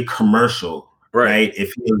commercial, right?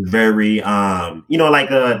 It feels very like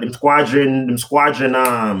them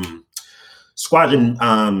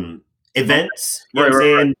squadron events, you know what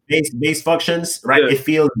I'm saying? Base functions, right? Yeah. It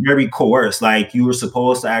feels very coerced, like you were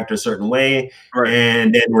supposed to act a certain way,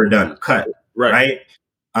 and then we're done, cut, right?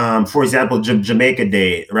 For example, Jamaica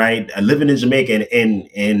Day, right? Living in Jamaica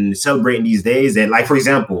and celebrating these days, and like for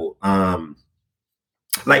example, when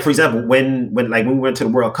we went to the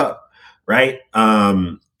World Cup, right?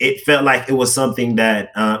 It felt like it was something that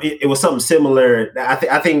it was something similar.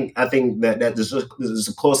 I think that this is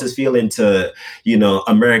the closest feeling to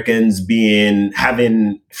Americans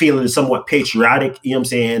feeling somewhat patriotic, you know what I'm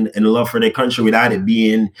saying, and love for their country without it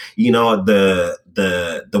being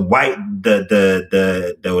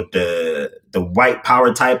the white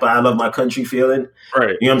power type of I love my country feeling.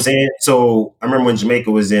 Right. You know what I'm saying? So I remember when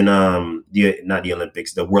Jamaica was in not the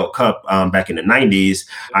Olympics, the World Cup back in the 90s.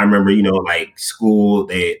 I remember, like school,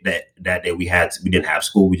 that day we didn't have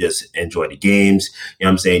school. We just enjoyed the games. You know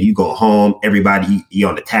what I'm saying? You go home, everybody, you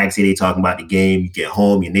on the taxi, they talking about the game. You get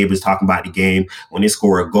home, your neighbors talking about the game. When they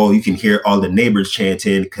score a goal, you can hear all the neighbors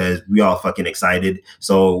chanting because we all fucking excited.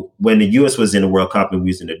 So when the U.S. was in the World Cup and we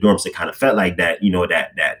was in the dorms, it kind of felt like that,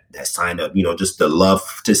 that sign of, just the love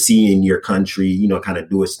to see in your country, kind of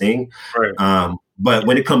do its thing. Right. But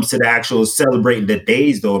when it comes to the actual celebrating the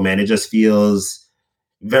days, though, man, it just feels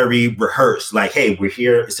very rehearsed. Like, hey, we're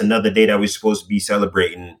here. It's another day that we're supposed to be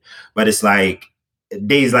celebrating. But it's like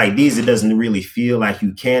days like these, it doesn't really feel like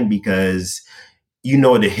you can, because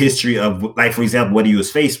the history of, like, for example, what he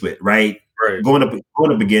was faced with, right? Right. Going up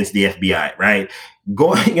against the FBI, right?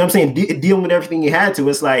 Going, you know what I'm saying, dealing with everything he had to.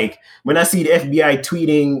 It's like when I see the FBI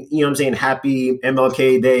tweeting, you know what I'm saying, happy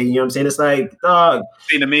MLK Day, you know what I'm saying? It's like, dog,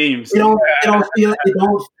 see the memes. It don't feel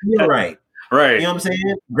right. Right. You know what I'm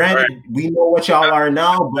saying? Granted, we know what y'all are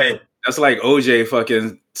now, but that's like OJ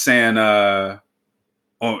fucking saying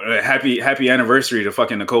happy anniversary to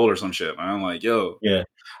fucking Nicole or some shit. I'm like, yo. Yeah.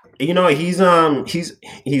 he's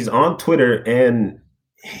on Twitter and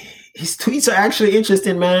his tweets are actually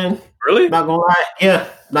interesting, man. Really? Not gonna lie. Yeah,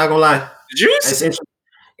 not gonna lie. Did you?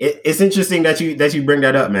 It's interesting that you bring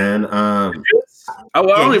that up, man. I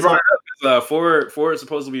only brought it up because Ford is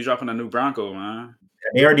supposed to be dropping a new Bronco, man.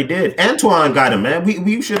 They already did. Antoine got him, man.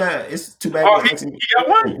 We should have. It's too bad. Oh, he got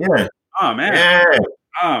one. Yeah. Oh man. Yeah.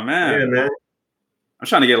 Oh man. Yeah, man. I'm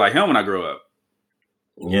trying to get like him when I grow up.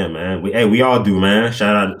 Yeah, man. We all do, man.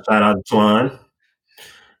 Shout out to Twan.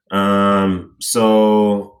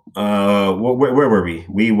 So where were we?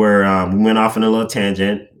 We went off on a little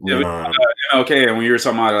tangent. Yeah, okay, and when you were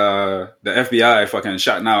talking about the FBI fucking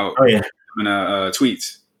shouting out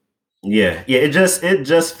tweets. Yeah. It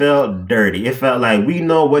just felt dirty. It felt like we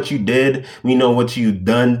know what you did. We know what you've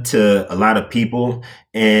done to a lot of people,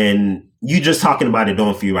 and you just talking about it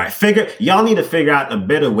don't feel right. Y'all need to figure out a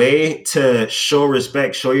better way to show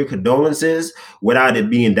respect, show your condolences without it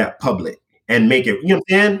being that public, and make it. You know what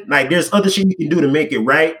I'm saying? Like there's other shit you can do to make it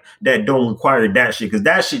right that don't require that shit, because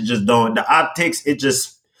that shit just don't. The optics, it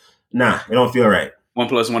don't feel right. 1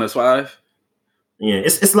 + 1 is 5. Yeah,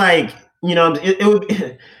 it's like it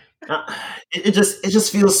would. It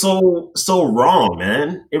just feels so wrong,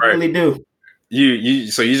 man. It really do. You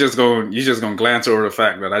just gonna glance over the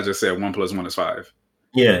fact that I just said 1 + 1 is 5.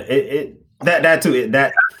 Yeah, that too.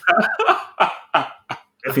 That I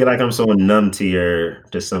feel like I'm so numb to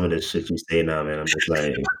some of the shit you say now, man. I'm just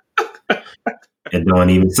like, it don't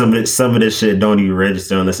even some of this shit don't even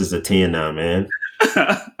register unless it's a 10 now, man.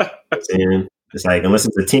 It's like unless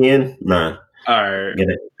it's a 10, nah. All right, get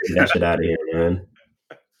that shit out of here, man.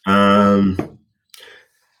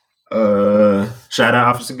 Shout out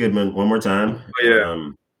Officer Goodman one more time. Oh, yeah.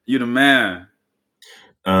 You the man.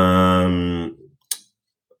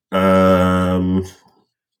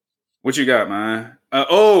 What you got, man?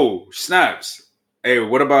 Oh, snaps. Hey,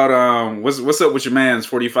 what about what's up with your man's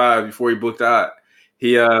 45 before he booked out?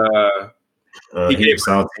 He was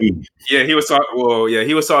salty. Yeah, he was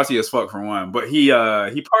he was salty as fuck for one. But he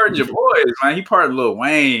pardoned your boys, man. He pardoned Lil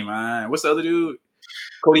Wayne, man. What's the other dude?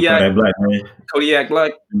 Kodiak Black, man. Kodiak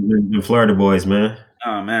Black. The Florida boys, man.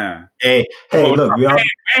 Oh man. Hey, look, we all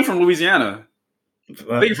Wayne from Louisiana. He's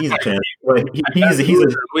a trans. He's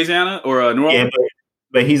a Louisiana or New Orleans. Yeah,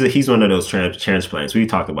 but he's one of those transplants. We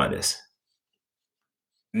talked about this.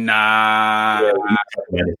 Nah.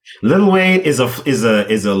 Yeah, Lil Wayne is a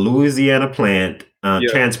Louisiana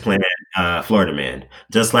transplant Florida man.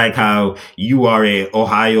 Just like how you are a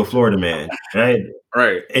Ohio Florida man, right?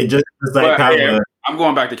 Right. It just like how I'm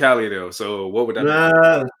going back to Cali though. So what would that be?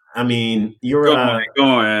 I mean, you're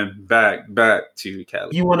going back to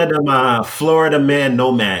Cali. You one of them Florida man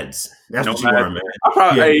nomads. That's what you are, man.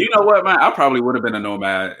 Hey, you know what, man? I probably would have been a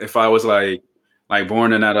nomad if I was like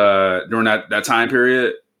born in that during that time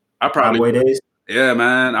period. I probably days. Yeah,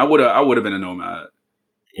 man. I would have been a nomad.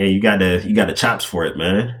 Yeah, you got the chops for it,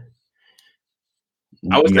 man.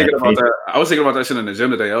 I was thinking about that. I was thinking about that shit in the gym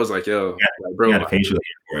today. I was like, yo, bro, you got a facial hair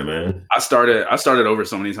for it, man. I started over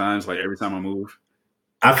so many times, like every time I move.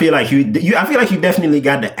 I feel like you definitely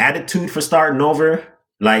got the attitude for starting over,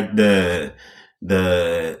 like the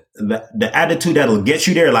attitude that'll get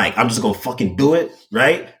you there. Like I'm just gonna fucking do it,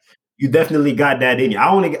 right? You definitely got that in you.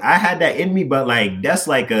 I had that in me, but like that was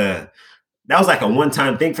like a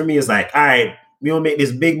one-time thing for me. It's like, all right, we gonna make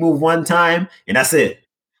this big move one time, and that's it.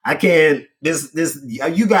 I can't.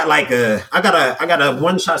 You got like I got a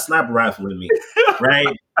one-shot sniper rifle in me, right?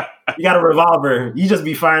 You got a revolver. You just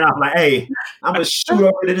be firing off like, hey, I'm gonna shoot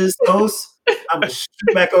over to this coast. I'm gonna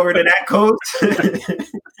shoot back over to that coast.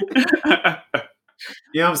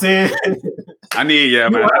 You know what I'm saying? I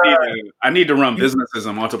need to run businesses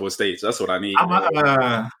in multiple states. That's what I need.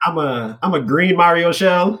 I'm a green Mario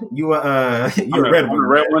shell. You're a red one.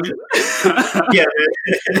 Red one. Yeah.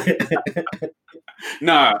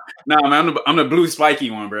 Nah, man. I'm the blue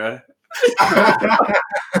spiky one, bro.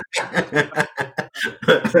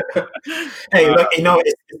 Hey, look,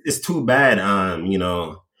 it's too bad.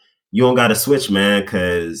 You don't got to switch, man,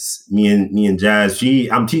 because me and Jazz, she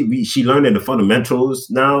learning the fundamentals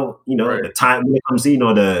now. Right. The time when it comes to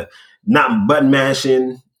the not button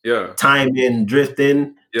mashing, timing,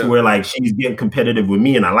 drifting, to where like she's getting competitive with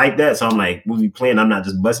me, and I like that. So I'm like, when we playing, I'm not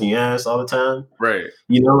just busting your ass all the time, right?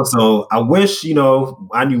 So I wish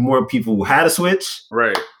I knew more people who had a switch,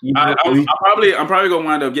 right? I'm probably gonna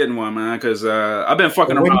wind up getting one, man, because I've been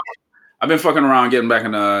fucking around. I've been fucking around getting back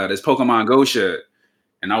in this Pokemon Go shit.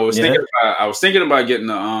 And I was thinking about getting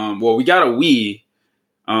we got a Wii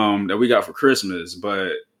that we got for Christmas,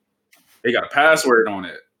 but they got a password on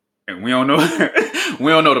it, and we don't know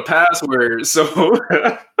the password. So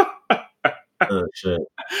Shit.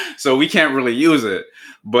 So we can't really use it.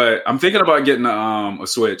 But I'm thinking about getting a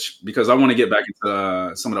Switch because I want to get back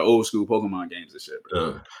into some of the old school Pokemon games and shit.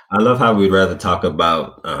 I love how we'd rather talk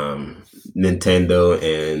about Nintendo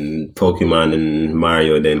and Pokemon and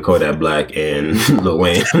Mario than Kodak Black and Lil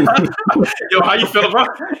Wayne. Yo, how you feel about?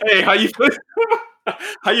 Hey, how you feel?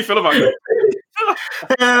 How you feel about it?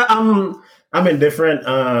 Yeah, I'm indifferent.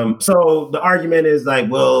 So the argument is like,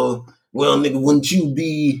 well, nigga, wouldn't you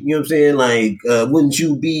be, you know what I'm saying? Like, wouldn't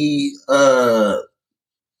you be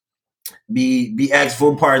asked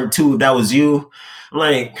for pardon too if that was you? I'm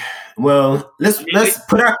like, well, let's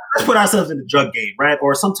put ourselves in the drug game, right?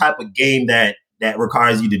 Or some type of game that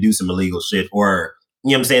requires you to do some illegal shit, or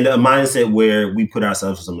you know what I'm saying, a mindset where we put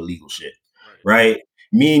ourselves in some illegal shit, right?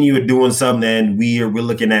 Me and you are doing something, and we're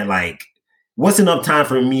looking at like, what's enough time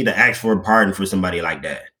for me to ask for a pardon for somebody like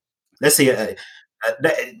that? Let's say,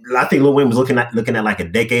 I think Lil Wayne was looking at like a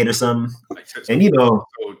decade or something, and you know,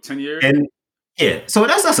 10 years, and yeah, so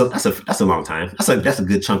that's a long time. That's a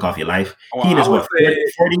good chunk off your life. Well, he is what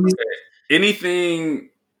 40? Anything?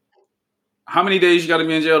 How many days you got to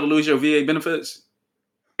be in jail to lose your VA benefits?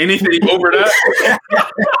 Anything over that?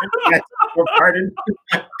 For pardon.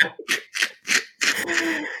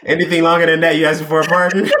 Anything longer than that, you ask for a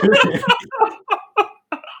pardon?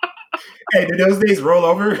 Hey, did those days roll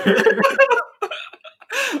over?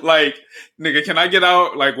 Like, nigga, can I get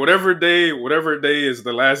out? Like, whatever day is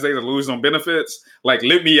the last day to lose on benefits, like,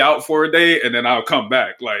 let me out for a day and then I'll come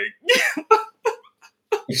back. Like,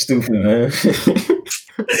 you're stupid, man.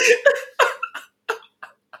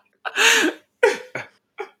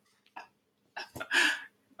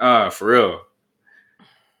 For real.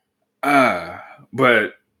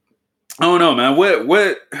 But I don't know, man.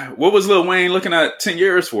 What was Lil Wayne looking at 10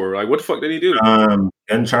 years for? Like, what the fuck did he do?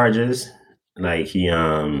 Gun charges. Like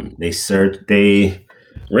they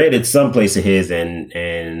raided some place of his,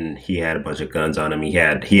 and he had a bunch of guns on him. He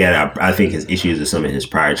had I think his issues with some of his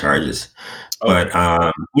prior charges. Okay. But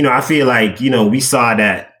I feel like, we saw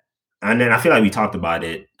that, and then I feel like we talked about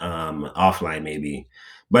it offline maybe.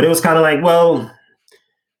 But it was kind of like, well,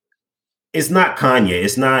 it's not Kanye.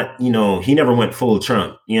 It's not, he never went full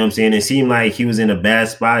Trump. You know what I'm saying? It seemed like he was in a bad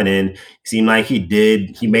spot, and it seemed like he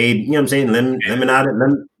made, you know what I'm saying,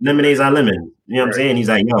 lemonades out of lemon. You know what I'm saying? He's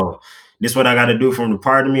like, yo, this is what I got to do for him to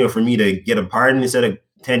pardon me, or for me to get a pardon instead of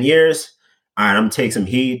 10 years. All right, I'm gonna take some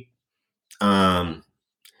heat. I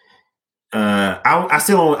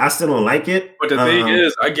still don't like it. But the thing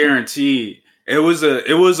is, I guarantee it was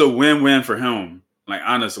a win-win for him. Like,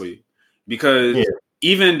 honestly, because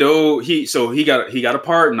even though he got a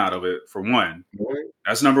pardon out of it, for one.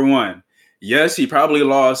 That's number one. Yes, he probably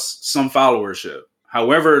lost some followership.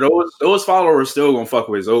 However, those followers still gonna fuck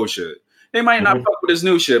with his old shit. They might not fuck with his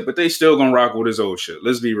new shit, but they still gonna rock with his old shit.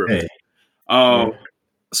 Let's be real.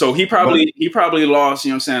 So he probably lost, you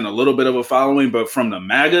know what I'm saying, a little bit of a following, but from the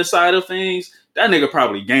MAGA side of things, that nigga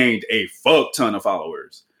probably gained a fuck ton of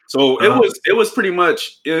followers. So it was pretty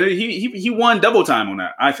much he won double time on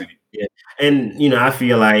that, I think. Yeah. And I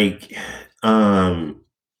feel like when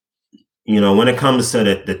it comes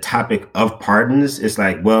to the topic of pardons, it's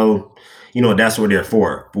like, well, that's what they're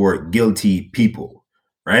for guilty people,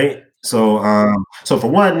 right? So for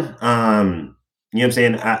one, you know what I'm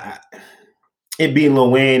saying, it being Lil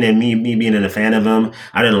Wayne and me being a fan of him,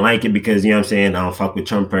 I didn't like it because, you know what I'm saying, I don't fuck with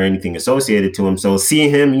Trump or anything associated to him. So seeing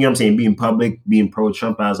him, you know what I'm saying, being public, being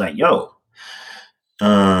pro-Trump, I was like, yo,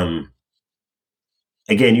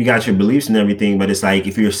 again, you got your beliefs and everything, but it's like,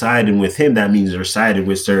 if you're siding with him, that means you're sided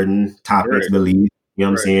with certain topics, beliefs, you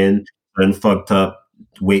know what I'm saying, certain fucked up,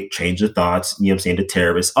 change of thoughts, you know what I'm saying, the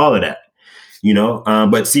terrorists, all of that.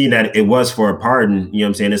 But seeing that it was for a pardon, you know what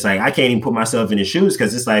I'm saying, it's like, I can't even put myself in his shoes,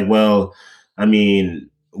 because it's like, well, I mean,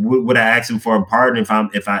 would I ask him for a pardon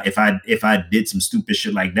if I did some stupid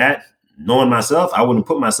shit like that? Knowing myself, I wouldn't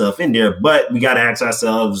put myself in there. But we got to ask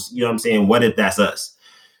ourselves, you know what I'm saying, what if that's us?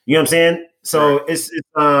 You know what I'm saying? So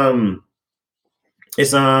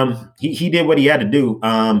he did what he had to do.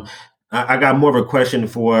 I got more of a question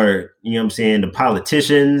for, you know what I'm saying, the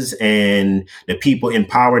politicians and the people in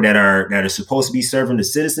power that are supposed to be serving the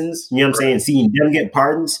citizens. You know what I'm saying? Seeing them get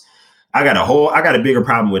pardons. I got a bigger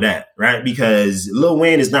problem with that, right? Because Lil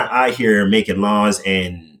Wayne is not out here making laws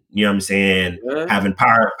and, you know what I'm saying, having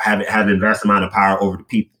power, having vast amount of power over the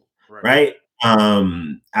people, right?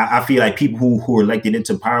 I feel like people who are elected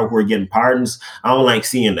into power, who are getting pardons, I don't like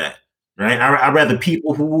seeing that, right? I'd rather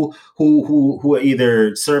people who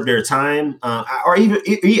either serve their time, or even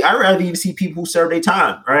I'd rather even see people who serve their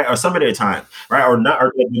time, right, or some of their time, right, or not,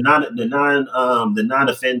 or the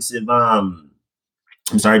non-offensive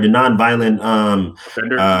I'm sorry, the nonviolent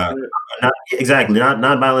Offender. uh not exactly not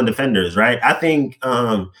nonviolent defenders, right? I think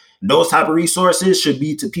those type of resources should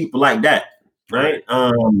be to people like that, Right.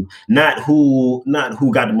 right? Not who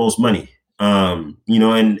got the most money. And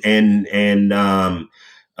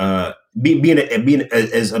being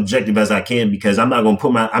as objective as I can, because I'm not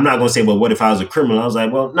gonna say, well, what if I was a criminal? I was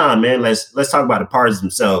like, well, nah, man, let's talk about the parties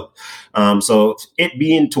themselves. So it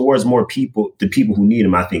being towards more people, the people who need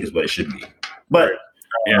them, I think is what it should be. But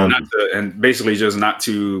yeah, and basically just not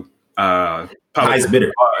to highest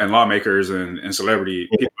bidder and lawmakers and celebrity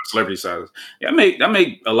people on celebrity sides. Yeah, that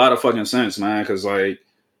make a lot of fucking sense, man. Because like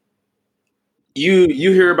you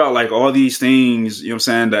hear about like all these things, you know what I'm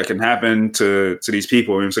saying, that can happen to these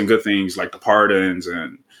people. You know what I'm saying, good things like the pardons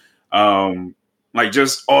and like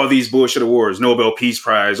just all these bullshit awards, Nobel Peace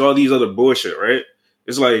Prize, all these other bullshit, right?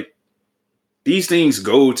 It's like these things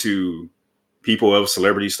go to people of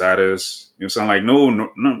celebrity status. You know what I'm saying? Like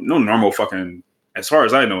no normal fucking, as far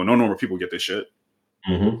as I know, no normal people get this shit.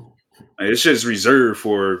 Mm-hmm. It's just reserved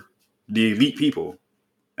for the elite people.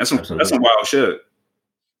 That's some wild shit.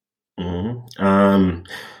 Mm-hmm.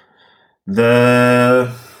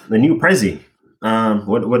 The new prezi.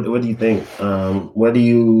 What do you think? What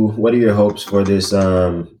are your hopes for this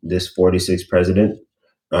 46th president?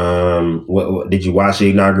 What did you watch the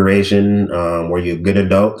inauguration? Were you a good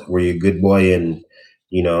adult? Were you a good boy? And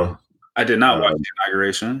I did not watch the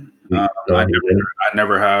inauguration. I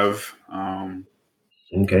never have.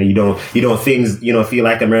 Okay, you don't feel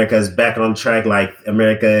like America is back on track, like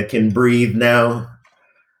America can breathe now,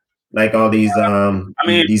 like all these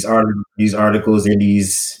these articles and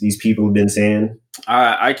these people have been saying.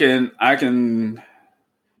 I don't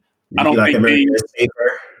like think America is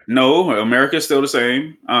safer. No, America's still the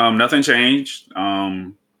same. Nothing changed.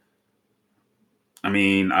 I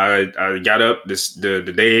mean, I got up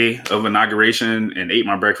the day of inauguration and ate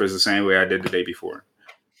my breakfast the same way I did the day before.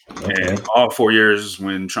 Okay. And all 4 years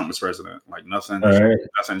when Trump was president, like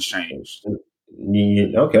nothing's changed.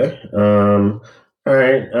 Yeah, okay. All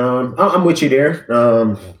right. I'm with you there.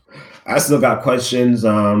 I still got questions.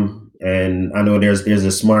 And I know there's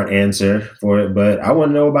a smart answer for it, but I want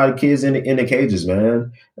to know about the kids in the cages,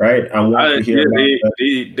 man. Right? I want to hear about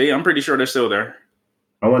I'm pretty sure they're still there.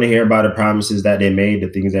 I want to hear about the promises that they made, the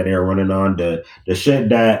things that they're running on, the shit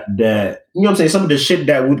that you know what I'm saying, some of the shit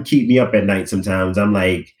that would keep me up at night sometimes. I'm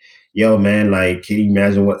like, yo, man, like, can you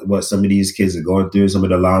imagine what some of these kids are going through, some of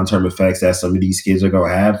the long-term effects that some of these kids are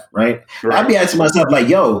gonna have, right? I'd be asking myself, like,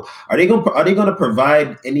 yo, are they gonna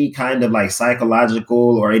provide any kind of like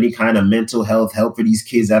psychological or any kind of mental health help for these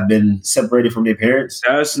kids that have been separated from their parents?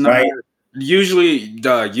 That's not right? Usually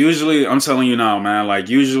I'm telling you now, man, like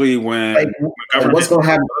usually when what's gonna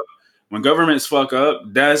happen when governments fuck up,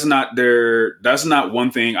 that's not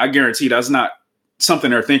one thing. I guarantee that's not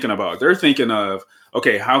something they're thinking about. They're thinking of,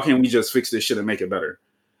 okay, how can we just fix this shit and make it better?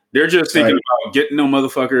 They're just thinking about getting them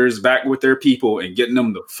motherfuckers back with their people and getting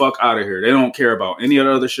them the fuck out of here. They don't care about any of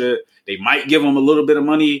the other shit. They might give them a little bit of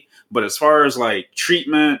money, but as far as like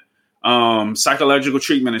treatment, psychological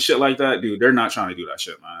treatment and shit like that, dude, they're not trying to do that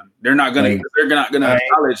shit, man. They're not gonna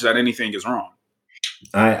acknowledge that anything is wrong.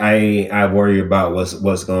 I worry about what's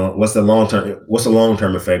the long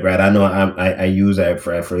term effect, right? I know I use that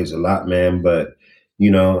phrase a lot, man, but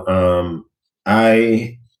I'm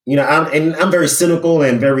very cynical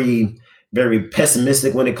and very, very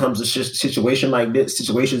pessimistic when it comes to situations like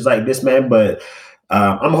this, man. But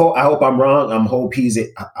I hope I'm wrong. I hope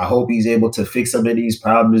he's able to fix some of these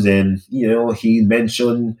problems. And he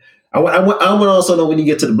mentioned. I want to also know when you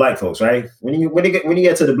get to the black folks, right? When you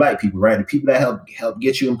get to the black people, right? The people that help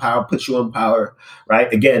get you in power, put you in power, right?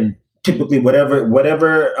 Again, typically whatever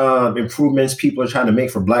improvements people are trying to make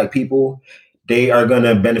for black people, they are going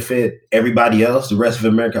to benefit everybody else, the rest of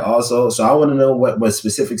America also. So I want to know what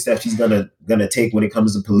specific steps he's going to take when it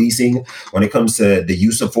comes to policing, when it comes to the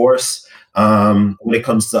use of force, when it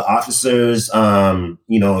comes to officers,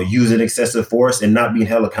 using excessive force and not being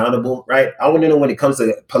held accountable, right? I want to know when it comes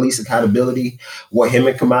to police accountability, what him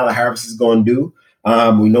and Kamala Harris is going to do.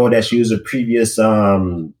 We know that she was a previous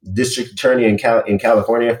district attorney in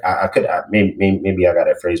California. Maybe I got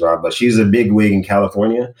that phrase wrong, but she's a big wig in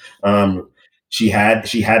California. She had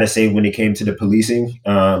a say when it came to the policing.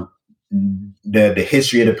 The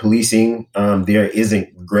history of the policing there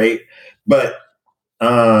isn't great, but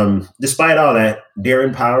despite all that, they're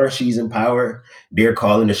in power. She's in power. They're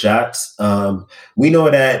calling the shots. We know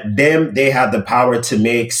that they have the power to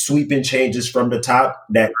make sweeping changes from the top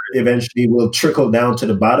that eventually will trickle down to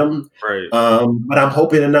the bottom. Right. But I'm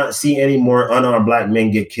hoping to not see any more unarmed black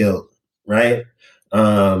men get killed. Right.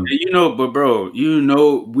 But bro,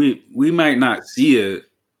 we might not see it.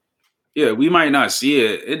 Yeah, we might not see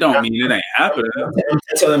it. It don't mean it ain't happening.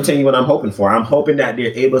 I'm telling you what I'm hoping for. I'm hoping that they're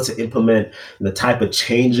able to implement the type of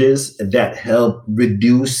changes that help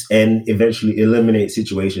reduce and eventually eliminate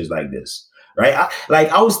situations like this. Right?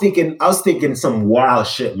 I was thinking some wild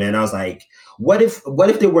shit, man. I was like, what if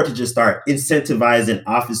they were to just start incentivizing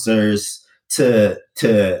officers to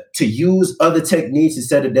use other techniques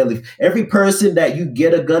instead of deadly? Every person that you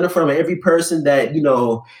get a gun from, every person that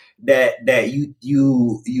you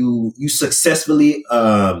successfully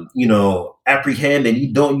apprehend and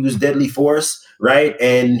you don't use deadly force, right?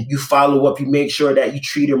 And you follow up, you make sure that you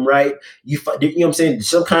treat them right. You know what I'm saying?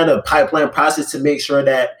 Some kind of pipeline process to make sure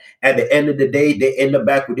that at the end of the day they end up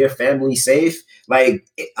back with their family safe. Like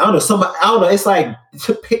I don't know. It's like,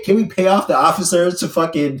 can we pay off the officers to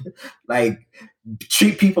fucking like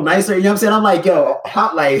treat people nicer? You know what I'm saying? I'm like, yo,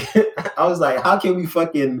 I was like, how can we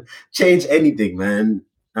fucking change anything, man?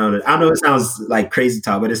 I know it sounds like crazy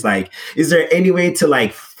talk, but it's like, is there any way to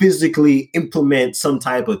like physically implement some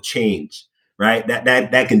type of change, right?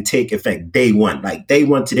 That can take effect day one. Like day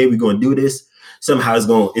one, today we're going to do this. Somehow it's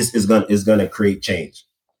going to create change.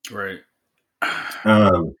 Right.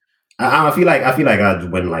 I feel like I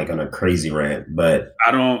went like on a crazy rant, but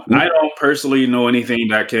I don't personally know anything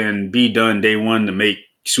that can be done day one to make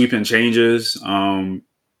sweeping changes. Even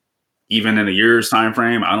in a year's time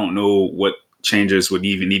frame, I don't know what changes would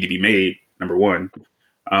even need to be made. Number one,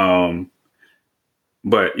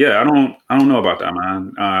 but yeah, I don't know about that,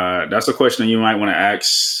 man. That's a question you might want to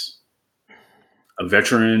ask a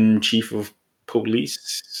veteran chief of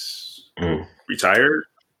police, retired.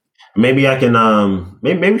 Maybe I can.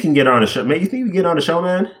 Maybe we can get on the show. Maybe you think we can get on the show,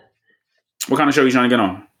 man? What kind of show are you trying to get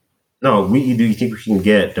on? No, do you think we can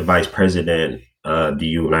get the vice president of the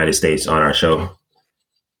United States on our show?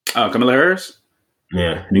 Kamala Harris.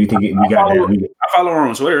 Yeah. Do you think we got that? I follow her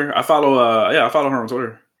on Twitter. I follow her on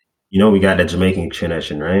Twitter. You know, we got that Jamaican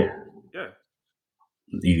connection, right? Yeah.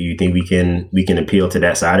 Do you think we can appeal to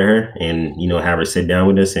that side of her and, you know, have her sit down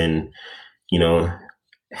with us and, you know,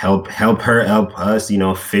 help us, you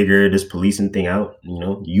know, figure this policing thing out, you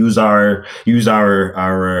know, use our you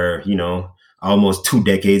know, almost 2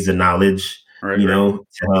 decades of knowledge, know,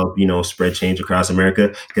 to help, you know, spread change across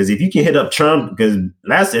America. Because if you can hit up Trump, because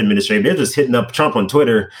last administration, they're just hitting up Trump on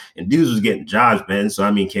Twitter and dudes was getting jobs, man. So,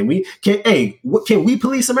 I mean, can we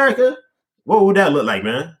police America? What would that look like,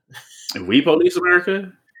 man? If we police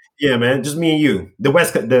America? Yeah, man, just me and you. The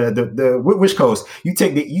West, the which coast? You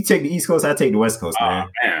take the East Coast. I take the West Coast, man.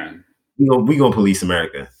 Man, we gonna police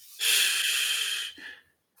America.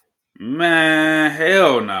 Man,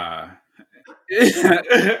 hell nah.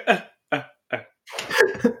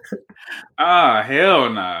 Hell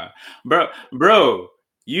nah, bro.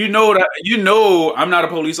 You know I'm not a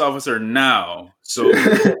police officer now, so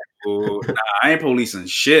I ain't policing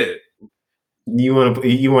shit. You want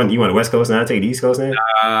the West Coast, and I take the East Coast, man.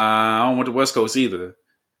 I don't want the West Coast either.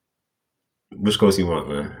 Which coast you want,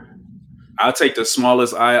 man? I'll take the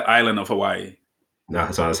smallest island of Hawaii. No,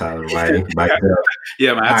 it's on the side of Hawaii.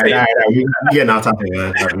 Yeah, man. All right. We getting off topic,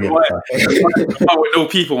 man. With no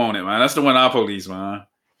people on it, man. That's the one I police, man.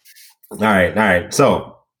 All right.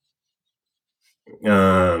 So,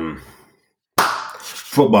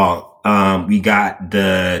 football. We got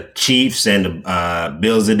the Chiefs and the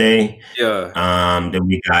Bills today. Yeah. Then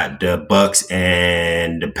we got the Bucks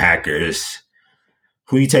and the Packers.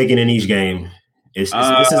 Who you taking in each game? This is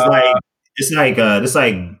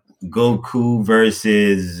like Goku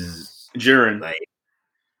versus Jiren. Like,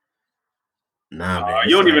 nah, man.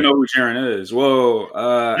 You don't even know who Jiren is. Whoa.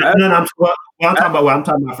 I'm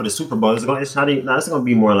talking about for the Super Bowl. It's gonna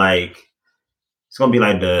be more like. It's gonna be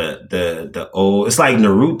like the old. It's like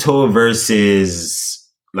Naruto versus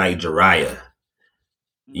like Jiraiya.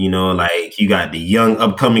 You know, like you got the young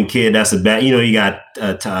upcoming kid. That's a bad. You know, you got.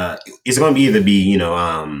 It's gonna be either be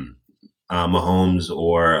Mahomes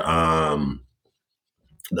or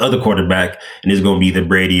the other quarterback, and it's gonna be either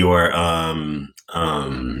Brady or I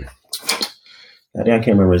can't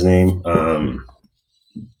remember his name.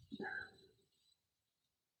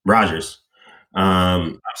 Rodgers.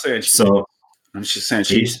 I'm saying so. I'm just saying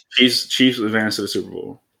Chiefs advance to the Super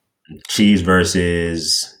Bowl. Chiefs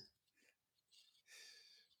versus.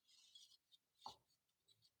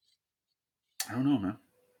 I don't know, man.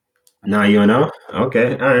 No, you don't know?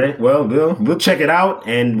 Okay, all right. Well, we'll check it out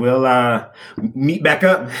and we'll meet back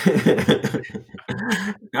up.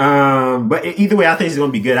 But either way, I think it's going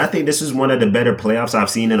to be good. I think this is one of the better playoffs I've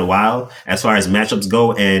seen in a while, as far as matchups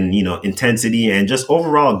go, and intensity and just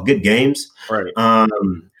overall good games. Right.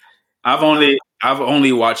 I've only I've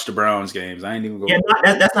only watched the Browns games. I ain't even Yeah, go.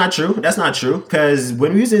 that's not true. That's not true. Because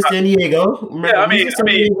when we was in San Diego, Yeah, remember we was in San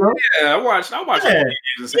Diego? yeah. I watched a Yeah,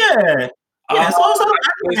 few games. yeah, yeah. Oh, So I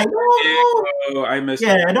miss like, San Diego. I miss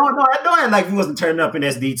yeah, San don't act like we wasn't turning up in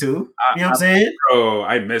SD two. You know what I'm I, saying? bro,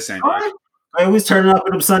 I miss San All Diego. right. Like, we was turning up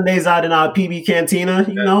in them Sundays out in our PB Cantina.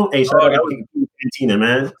 You know, hey, shout Oh, out that to was PB Cantina,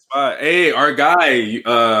 man. hey, our guy,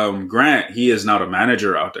 Grant, he is not a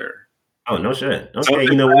manager out there. Oh no shit. So Okay,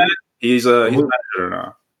 you know what? he's a manager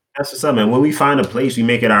now. That's what's up, man. When we find a place, we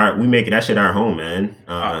make it that shit our home, man.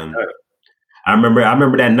 Yeah. I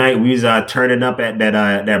remember that night we was turning up at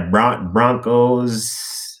that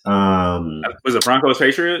Broncos. Was it Broncos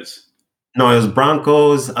Patriots? No, it was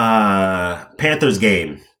Broncos Panthers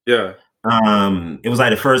game. Yeah. It was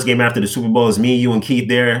like the first game after the Super Bowl. It was me, you, and Keith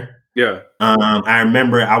there. Yeah. I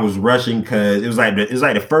remember I was rushing because it was like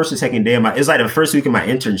the first and second day of it was like the first week of my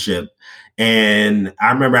internship. And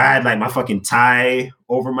I remember I had like my fucking tie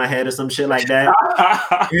over my head or some shit like that.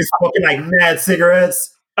 He was smoking like mad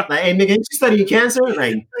cigarettes. Like, hey nigga, ain't you studying cancer?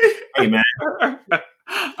 Like, hey man. I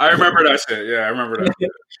remember that shit. Yeah, I remember that.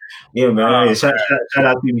 Yeah, man. Hey, shout out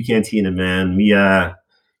to PB Cantina, man. We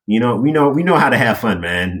we know how to have fun,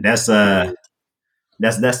 man.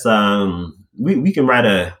 We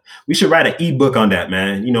should write an ebook on that,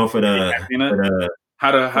 man. You know, for the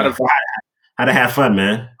how to have fun,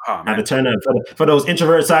 man. Oh, man. How to turn up for those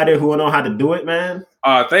introverts out there who don't know how to do it, man.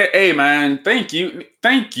 Hey man, thank you,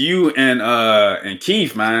 and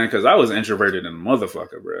Keith, man, because I was introverted and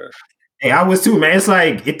motherfucker, bro. Hey, I was too, man. It's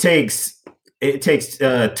like it takes two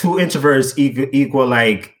introverts equal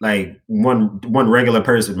like one regular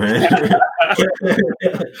person, man.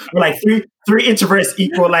 Like three introverts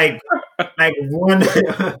equal like one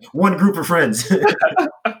group of friends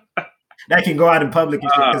that can go out in public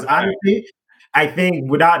and shit. Because honestly, I think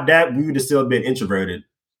without that, we would have still been introverted.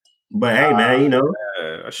 But hey, man, you know,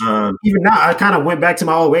 even now, I kind of went back to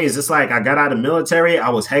my old ways. It's like I got out of the military, I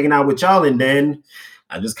was hanging out with y'all, and then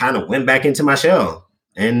I just kind of went back into my shell.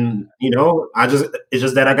 And you know, it's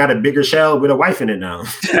just that I got a bigger shell with a wife in it now.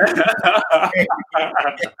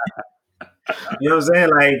 You know what I'm saying?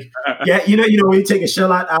 Like, yeah, you know, when you take a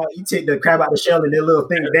shell out, you take the crab out of the shell and that little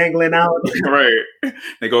thing dangling out. Right.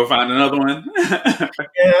 They go find another one.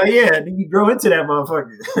 Yeah. Then you grow into that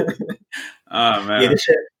motherfucker. Oh man. Yeah,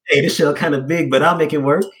 this shell kind of big, but I'll make it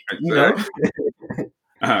work. Exactly. You know.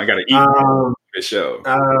 I gotta eat this shell.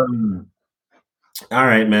 All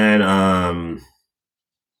right, man.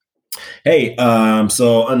 Hey,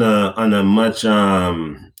 so on a much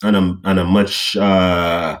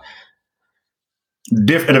a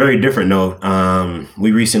very different note.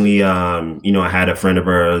 We recently, you know, I had a friend of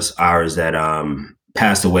ours that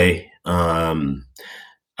passed away.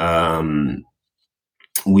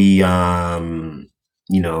 We,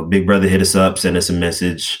 you know, Big Brother hit us up, sent us a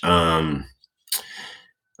message.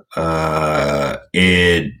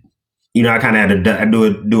 It, you know, I kind of had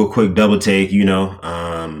to do a quick double take. You know,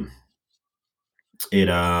 you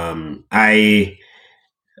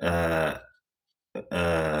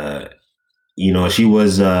know, she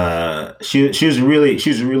was she was a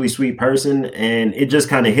really sweet person, and it just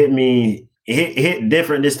kind of hit me. It hit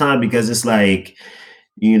different this time because it's like,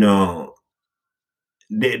 you know,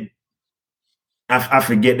 I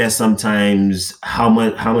forget that sometimes how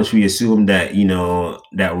much we assume that, you know,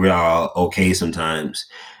 that we're all okay sometimes.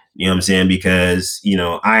 You know what I'm saying? Because, you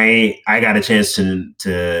know, I got a chance to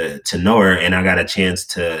know her, and I got a chance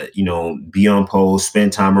to, you know, be on post,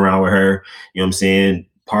 spend time around with her. You know what I'm saying?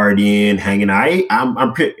 Partying, hanging out.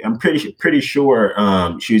 I'm pretty sure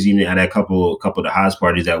she was even at a couple of the house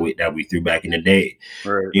parties that we threw back in the day.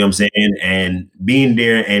 Right. You know what I'm saying? And being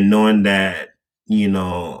there and knowing that, you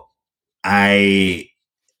know, I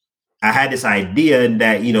had this idea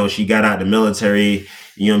that, you know, she got out of the military,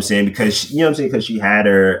 you know what I'm saying? Because, you know what I'm saying? Because she had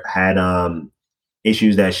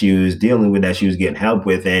issues that she was dealing with, that she was getting help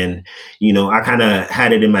with. And, you know, I kind of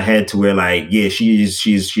had it in my head to where like, yeah, she's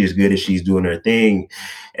good as she's doing her thing.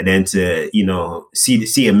 And then to, you know,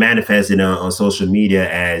 see it manifested on social media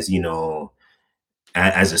as, you know,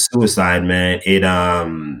 as a suicide, man, it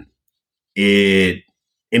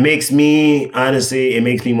makes me, honestly, it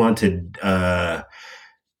makes me want to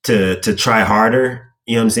try harder,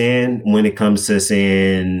 you know what I'm saying, when it comes to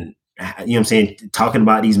saying, you know what I'm saying, talking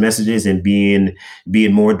about these messages and being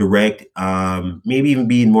more direct, maybe even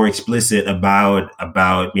being more explicit about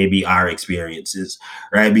maybe our experiences,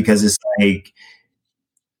 right? Because it's like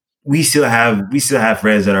we still have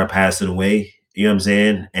friends that are passing away, you know what I'm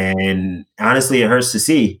saying? And honestly, it hurts to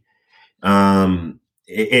see.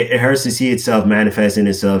 It hurts to see itself manifesting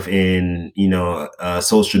itself in, you know,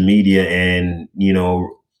 social media and, you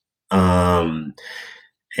know, um,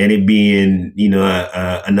 and it being,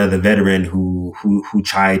 another veteran who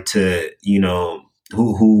tried to,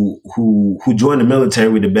 who joined the military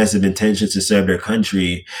with the best of intentions to serve their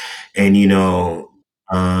country, and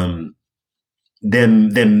um,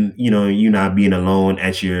 them, you not being alone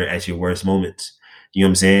at your worst moments. You know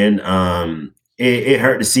what I'm saying? It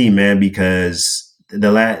hurt to see, man, because you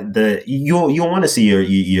don't want to see your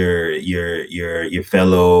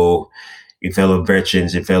fellow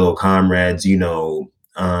veterans, your fellow comrades,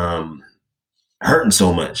 um, hurting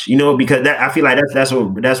so much, because I feel like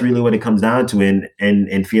that's really what it comes down to,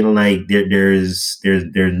 and feeling like there's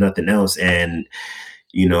nothing else, and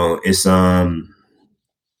it's something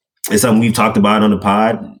we've talked about on the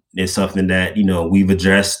pod. It's something that we've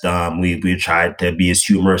addressed. We've tried to be as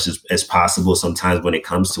humorous as possible sometimes when it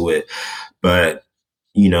comes to it, but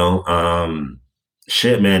you know, um,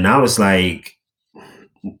 shit, man. Now it's like,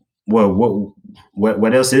 well,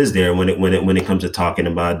 what else is there when it comes to talking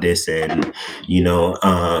about this? And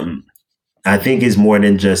I think it's more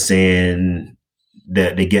than just saying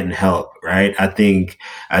that they're getting help, right? I think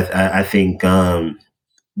the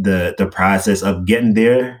process of getting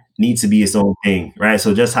there needs to be its own thing, right?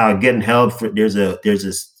 So just how getting help there's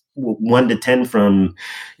this 1 to 10 from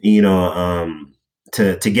you know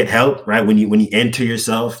to get help, right? When you enter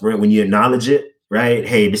yourself, right? When you acknowledge it, right?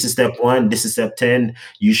 Hey, this is step 1. This is step 10.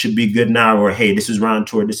 You should be good now. Or hey, this is round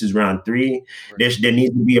 2. Or this is round 3. There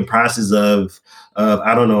needs to be a process of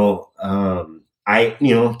I don't know.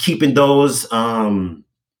 Keeping those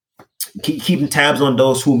keeping tabs on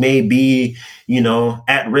those who may be,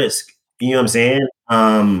 at risk. You know what I'm saying?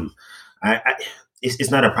 I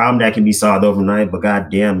it's not a problem that can be solved overnight, but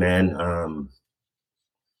goddamn, man,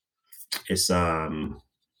 it's it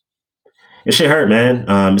should hurt, man.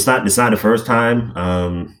 It's not the first time.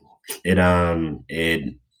 It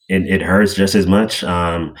it it hurts just as much.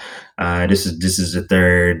 This is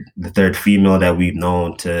the third female that we've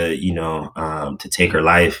known to to take her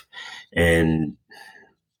life, and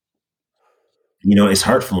it's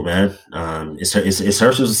hurtful, man. It's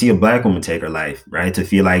hurtful to see a black woman take her life, right? To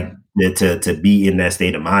feel like to be in that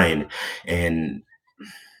state of mind, and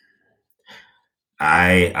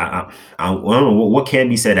I don't know what can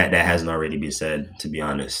be said that hasn't already been said. To be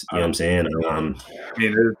honest, you know what I'm saying? I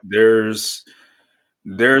mean, there's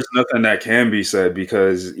nothing that can be said,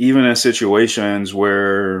 because even in situations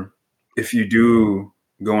where if you do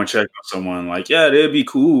go and check on someone, like, yeah, they'd be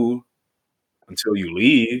cool until you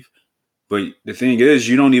leave. But the thing is,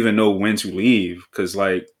 you don't even know when to leave, because,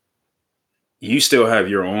 like, you still have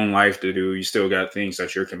your own life to do. You still got things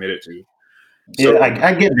that you're committed to. Yeah, So,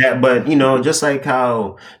 I get that, but just like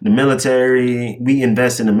how the military, we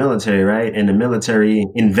invest in the military, right? And the military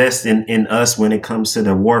invest in us when it comes to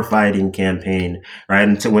the war fighting campaign, right?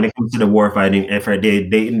 And when it comes to the war fighting effort,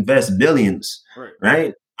 they invest billions, right.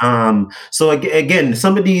 right? So again,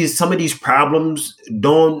 some of these problems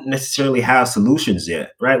don't necessarily have solutions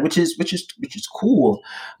yet, right? Which is cool,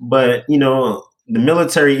 but the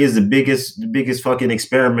military is the biggest fucking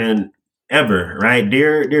experiment ever, right?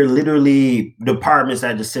 They're literally departments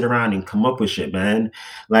that just sit around and come up with shit, man.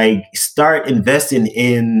 Like, start investing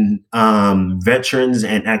in veterans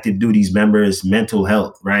and active duties members' mental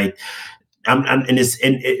health, right? And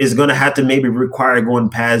it's gonna have to maybe require going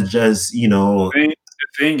past just The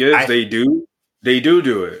thing is, I they do it. They do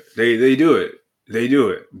it. They do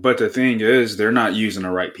it. But the thing is, they're not using the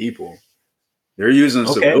right people. They're using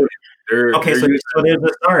okay, civilians. They're okay, they're so using there's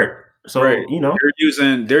a start. right. So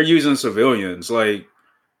They're using civilians. Like,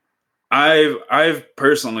 I've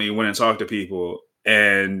personally went and talked to people,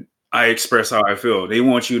 and I express how I feel. They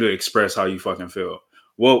want you to express how you fucking feel.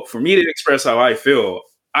 Well, for me to express how I feel,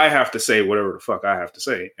 I have to say whatever the fuck I have to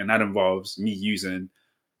say, and that involves me using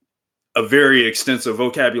a very extensive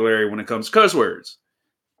vocabulary when it comes to cuss words.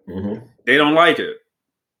 mhm. They don't like it.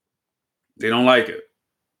 They don't like it.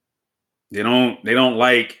 They don't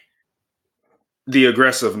like the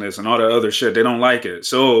aggressiveness and all the other shit. They don't like it.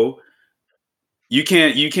 So you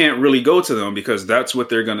can't really go to them, because that's what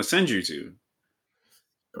they're gonna send you to.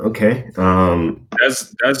 Okay.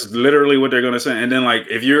 That's literally what they're gonna say. And then, like,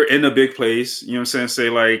 if you're in a big place, you know what I'm saying, say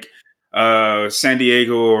like San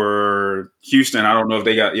Diego or Houston, I don't know if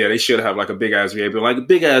they got, yeah, they should have like a big ass VA, but like a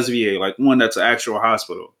big ass VA, like one that's an actual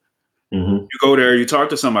hospital. Mhm. You go there, you talk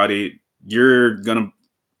to somebody, you're gonna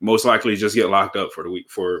most likely just get locked up for the week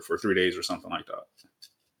for 3 days or something like that.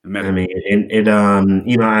 I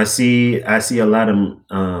mean, I see a lot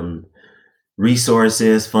of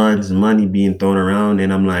resources, funds, and money being thrown around,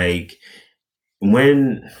 and I'm like,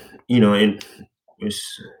 when and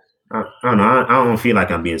it's, I don't know. I don't feel like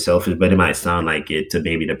I'm being selfish, but it might sound like it to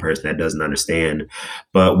maybe the person that doesn't understand.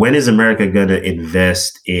 But when is America going to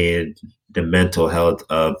invest in the mental health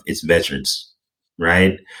of its veterans?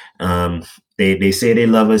 Right? They say they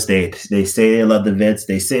love us. They say they love the vets.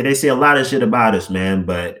 They say a lot of shit about us, man.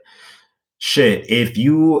 But shit, if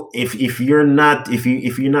you're not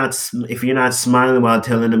smiling while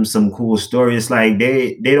telling them some cool story, it's like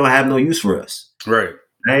they don't have no use for us. Right.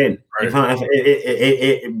 Right? Right.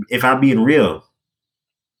 If I'm being real,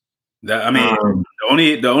 That I mean,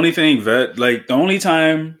 the only thing the only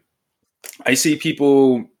time I see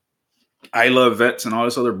people I love vets and all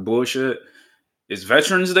this other bullshit is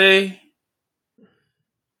Veterans Day,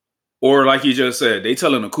 or like you just said, they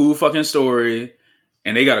telling a cool fucking story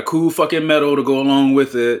and they got a cool fucking medal to go along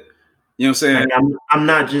with it. You know what I'm saying? like I'm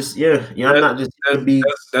not just I'm That, not just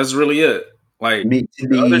that, that's really it. Like to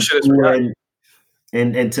the other be shit is cool forgotten.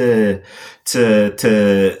 and to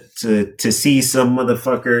see some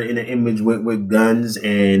motherfucker in an image with guns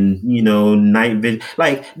and night vision,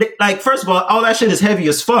 like first of all that shit is heavy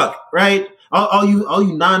as fuck, right? All you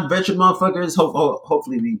non-veteran motherfuckers,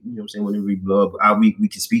 hopefully we, what I'm saying, whenever we blow up, we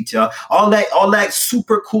can speak to y'all. All that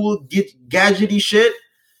super cool gadgety shit,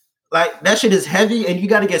 like that shit is heavy, and you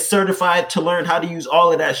got to get certified to learn how to use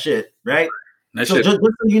all of that shit, right? That So shit, just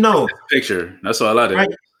so you know, picture. That's all I did. right?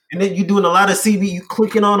 And then you doing a lot of CB, you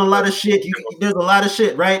clicking on a lot of shit. There's a lot of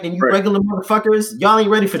shit, right? And you Right. regular motherfuckers, y'all ain't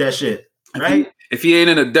ready for that shit, right? If he ain't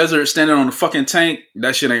in a desert standing on a fucking tank,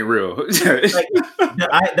 that shit ain't real. Like,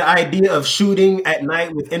 the idea of shooting at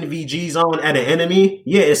night with NVGs on at an enemy,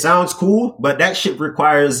 yeah, it sounds cool, but that shit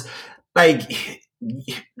requires like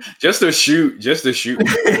just to shoot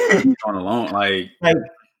on alone, like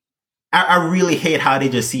I really hate how they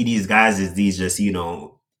just see these guys as these just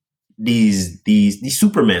these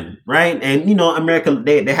supermen, right? And America,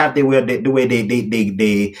 they have their way, the way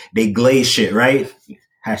they glaze shit, right?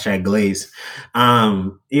 Hashtag glaze. You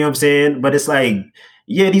know what I'm saying? But it's like,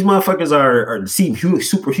 yeah, these motherfuckers are seem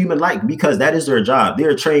superhuman like because that is their job.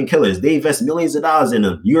 They're trained killers. They invest millions of dollars in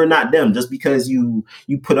them. You're not them just because you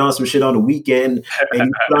put on some shit on the weekend and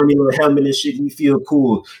you put on your little helmet and shit and you feel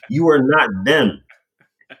cool. You are not them.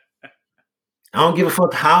 I don't give a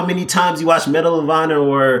fuck how many times you watch Medal of Honor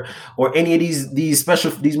or any of these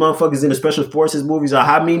motherfuckers in the special forces movies, or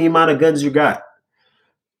how many amount of guns you got.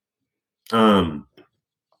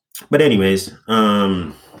 But anyways, it's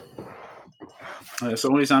the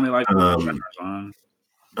only time they like.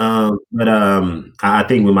 But I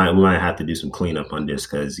think we might have to do some cleanup on this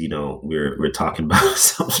because we're talking about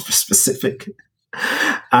something specific.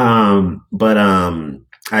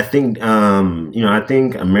 I think I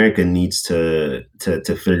think America needs to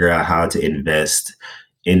figure out how to invest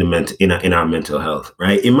in our mental health,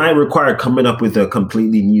 right? It might require coming up with a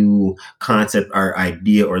completely new concept or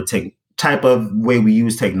idea or type of way we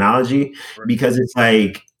use technology, because it's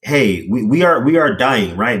like, hey, we are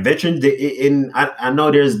dying, right? Veterans, I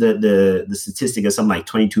know there's the statistic of something like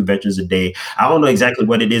 22 veterans a day. I don't know exactly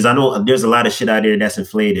what it is. I know there's a lot of shit out there that's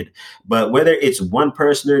inflated, but whether it's one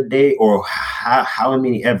person a day or how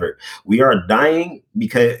many ever, we are dying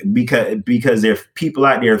because there are people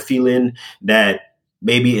out there feeling that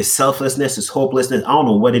maybe it's selflessness, it's hopelessness. I don't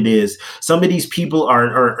know what it is. Some of these people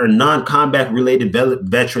are non-combat related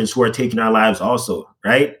veterans who are taking our lives also,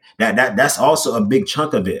 right? That's also a big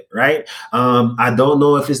chunk of it, right? I don't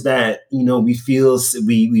know if it's that we feel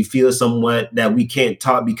somewhat that we can't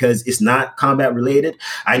talk because it's not combat related.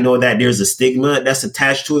 I know that there's a stigma that's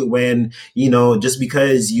attached to it when just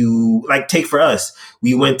because you, like, take for us,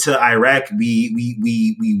 we went to Iraq,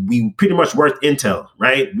 we pretty much worked intel,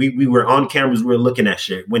 right? We were on cameras, we were looking at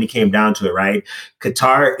shit when it came down to it, right?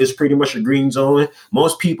 Qatar is pretty much a green zone.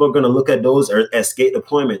 Most people are going to look at those as skate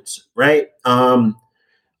deployments, right?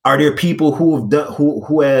 Are there people who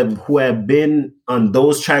have been on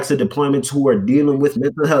those tracks of deployments who are dealing with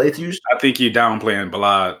mental health issues? I think you downplaying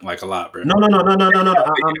Balad like a lot, bro. No.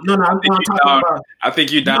 I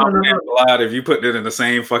think you downplaying Balad if you put it in the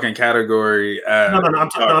same fucking category. I'm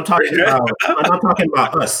talking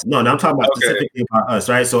about us. No, I'm talking about specifically about us,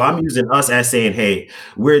 right? So I'm using us as saying, hey,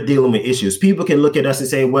 we're dealing with issues. People can look at us and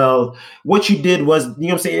say, well, what you did was,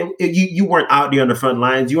 what I'm saying, you weren't out there on the front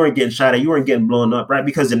lines, you weren't getting shot at, you weren't getting blown up, right?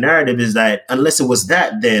 Because the narrative is that unless it was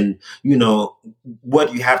that, then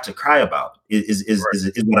what you have to cry about is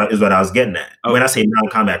what I was getting at when I say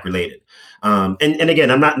non-combat related. And again,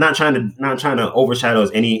 I'm not trying to overshadow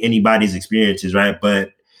anybody's experiences, right?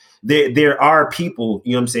 But there are people,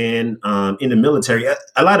 what I'm saying, in the military,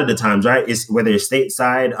 a lot of the times, right? It's whether it's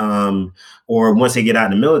stateside, or once they get out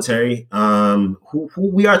in the military, who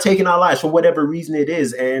we are taking our lives for whatever reason it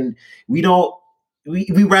is, and we don't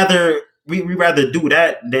we rather we rather do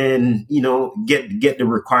that than get the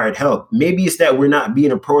required help. Maybe it's that we're not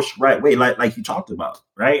being approached the right way, like you talked about,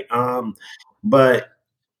 right? But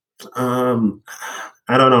um,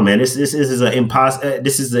 I don't know, man. This is this is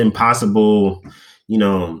an impossible, you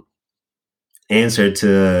know, answer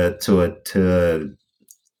to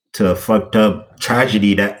a fucked up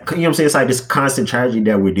tragedy that I'm saying. It's like this constant tragedy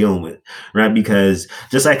that we're dealing with, right? Because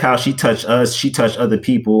just like how she touched us, she touched other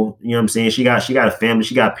people. You know what I'm saying? She got a family,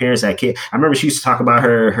 she got parents that kid. I remember she used to talk about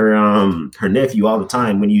her nephew all the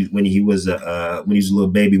time when he was a little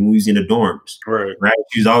baby, when he was in the dorms. Right. Right.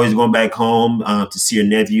 She was always going back home to see her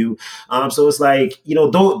nephew. So it's like,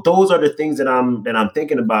 those are the things that I'm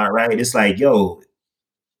thinking about, right? It's like, yo,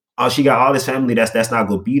 she got all this family that's not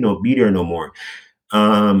gonna be there no more.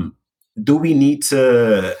 Do we need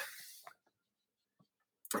to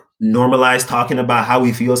normalize talking about how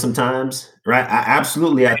we feel sometimes? Right?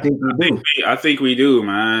 Absolutely. I think we do. I think we do,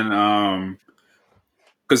 man.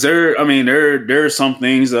 Because there are some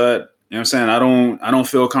things that, you know what I'm saying, I don't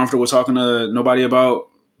feel comfortable talking to nobody about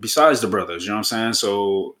besides the brothers. You know what I'm saying?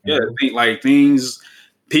 So yeah, I think like things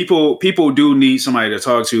people do need somebody to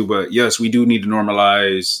talk to, but yes, we do need to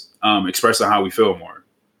normalize expressing how we feel more.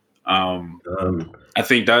 I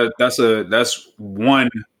think that's one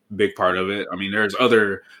big part of it. I mean, there's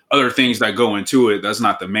other things that go into it. That's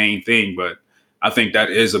not the main thing, but I think that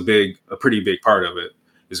is a pretty big part of it,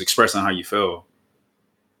 is expressing how you feel.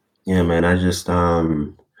 Yeah, man. I just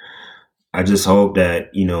hope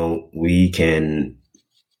that we can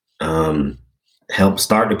help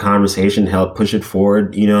start the conversation, help push it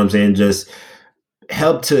forward. You know what I'm saying? Just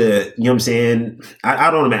help to, you know what I'm saying? I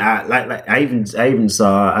don't know, man. I even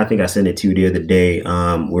saw, I think I sent it to you the other day.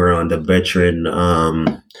 We're on the veteran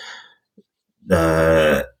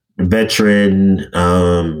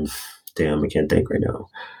damn, I can't think right now.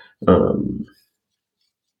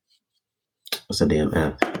 What's the damn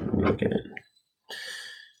app? Let me look at it.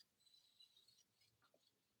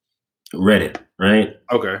 Reddit, right?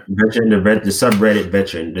 Okay. Veteran, the subreddit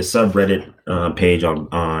veteran, the subreddit page on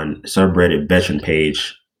subreddit veteran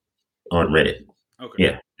page on Reddit. Okay.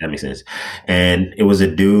 Yeah, that makes sense. And it was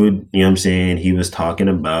a dude, you know what I'm saying? He was talking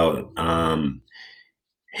about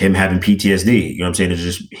him having PTSD. You know what I'm saying? It's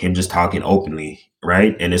just him just talking openly,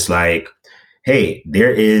 right? And it's like, hey,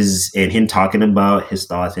 and him talking about his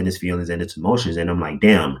thoughts and his feelings and his emotions. And I'm like,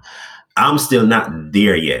 damn, I'm still not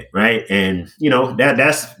there yet, right? And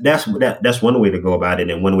that's one way to go about it,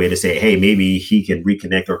 and one way to say, hey, maybe he can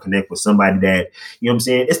reconnect or connect with somebody that, you know what I'm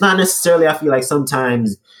saying? It's not necessarily, I feel like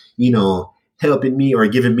sometimes, helping me or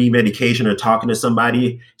giving me medication or talking to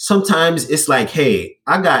somebody. Sometimes it's like, hey,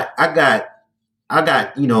 I got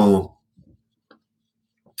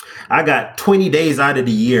 20 days out of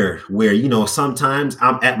the year where, sometimes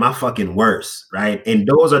I'm at my fucking worst, right? And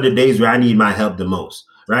those are the days where I need my help the most,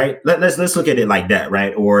 right? Let's look at it like that,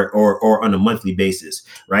 right? Or on a monthly basis,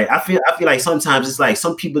 right? I feel like sometimes it's like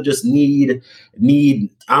some people just need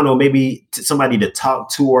I don't know, maybe somebody to talk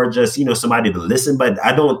to, or just, somebody to listen. But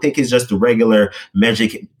I don't think it's just the regular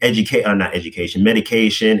medication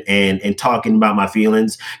and talking about my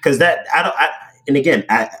feelings, because that and again,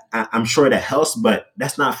 I'm sure that helps, but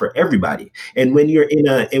that's not for everybody. And when you're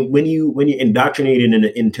when you're indoctrinated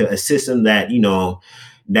into a system that,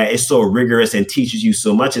 that is so rigorous and teaches you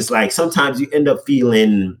so much, it's like sometimes you end up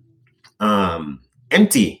feeling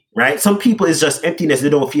empty, right? Some people, it's just emptiness. They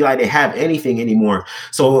don't feel like they have anything anymore.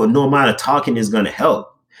 So no amount of talking is going to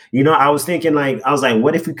help. I was thinking,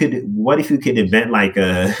 what if we could invent like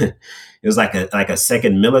it was like a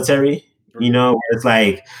second military, where it's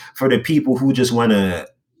like for the people who just want to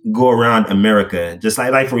go around America, just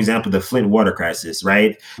like for example, the Flint water crisis,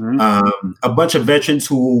 right? Mm-hmm. A bunch of veterans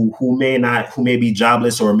who may be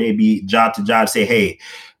jobless or maybe job to job say, hey,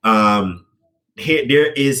 here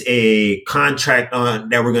there is a contract on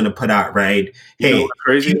that we're going to put out, right? Hey,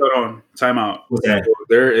 crazy. Hold on, time out. Okay.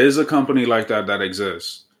 There is a company like that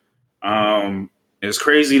exists. It's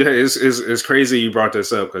crazy that it's crazy you brought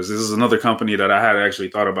this up, because this is another company that I had actually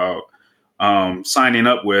thought about signing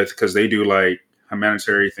up with, because they do like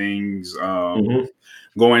humanitarian things,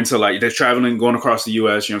 going to like, they're traveling, going across the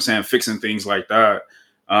US, you know what I'm saying, fixing things like that.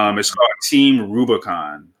 It's called Team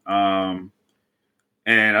Rubicon. And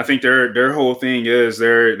I think their whole thing is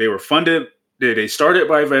they were funded. They started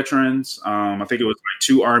by veterans. I think it was like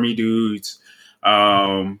 2 Army dudes.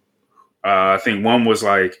 I think one was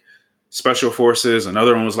like special forces,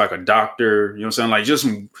 another one was like a doctor. You know what I'm saying? Like just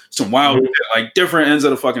some wild, like different ends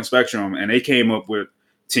of the fucking spectrum. And they came up with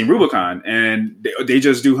Team Rubicon, and they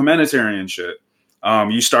just do humanitarian shit.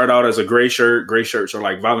 You start out as a gray shirt. Gray shirts are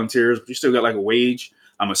like volunteers, but you still got like a wage,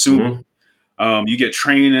 I'm assuming. You get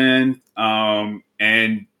training,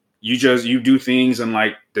 and you do things in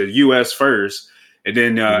like the U.S. first, and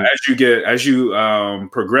then as you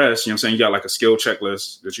progress, you know what I'm saying, you got like a skill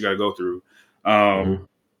checklist that you got to go through, and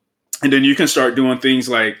then you can start doing things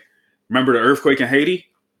like, remember the earthquake in Haiti?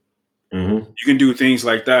 You can do things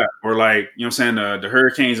like that, or like, you know what I'm saying, the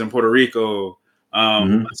hurricanes in Puerto Rico,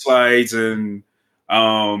 slides, and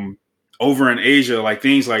over in Asia, like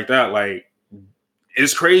things like that. Like,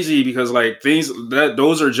 it's crazy because like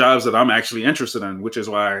those are jobs that I'm actually interested in, which is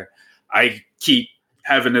why I keep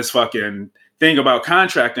having this fucking thing about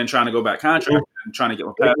contracting, trying to go back contracting and trying to get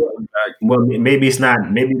my passport back. Well, maybe it's not.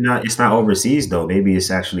 It's not overseas though. Maybe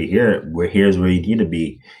it's actually here. Here's where you need to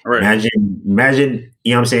be. Right. Imagine.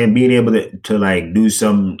 You know what I'm saying? Being able to like do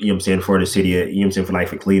some. You know what I'm saying, for the city. You know what I'm saying, for like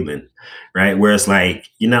for Cleveland, right? Where it's like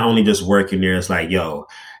you're not only just working there. It's like, yo,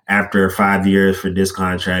 after 5 years for this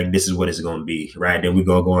contract, this is what it's going to be, right? Then we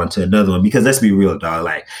go on to another one, because let's be real, dog.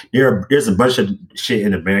 Like there's a bunch of shit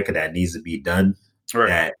in America that needs to be done.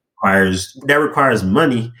 Right. That requires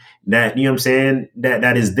money, that, you know what I'm saying,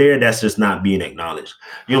 that is there, that's just not being acknowledged.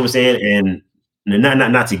 You know what I'm saying? And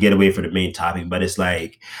not to get away from the main topic, but it's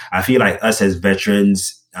like I feel like us as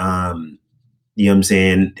veterans, you know what I'm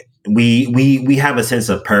saying, we have a sense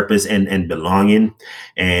of purpose and belonging,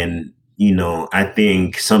 and you know, I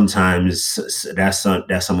think sometimes that's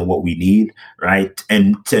some of what we need, right?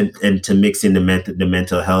 And to mix in the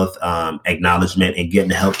mental health acknowledgement and getting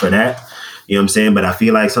the help for that. You know what I'm saying? But I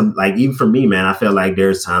feel like even for me, man, I feel like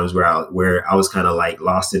there's times where I was kind of like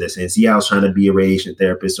lost in a sense. Yeah, I was trying to be a radiation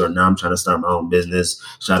therapist, or now I'm trying to start my own business.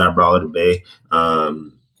 Shout out Brawler the Bay,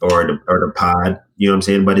 or the pod. You know what I'm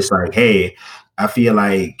saying? But it's like, hey, I feel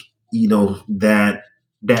like, you know, that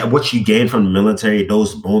what you gain from the military,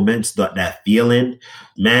 those moments, that feeling,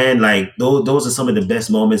 man, like those are some of the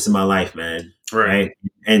best moments in my life, man. Right.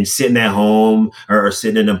 And sitting at home or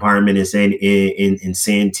sitting in an apartment and saying in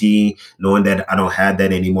Santee, knowing that I don't have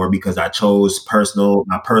that anymore because I chose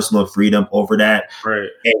my personal freedom over that. Right.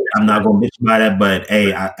 Hey, I'm not gonna bitch about that, but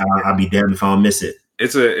hey, I'll be damned if I'll miss it.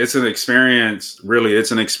 It's an experience. Really,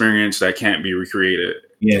 it's an experience that can't be recreated.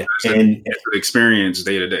 Yeah, it's an experience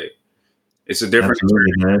day to day. It's a different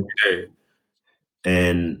experience, man. Every day.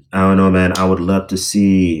 And I don't know, man, I would love to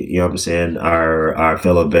see, you know what I'm saying, our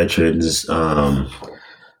fellow veterans,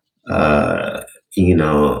 you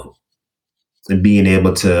know, being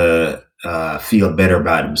able to feel better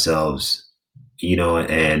about themselves, you know,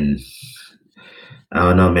 and I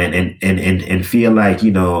don't know, man, and feel like,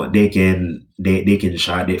 you know, they can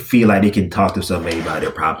feel like they can talk to somebody about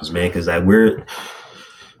their problems, man, because like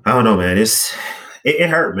I don't know, man, it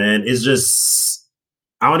hurt, man. It's just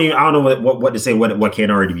I don't know what to say, what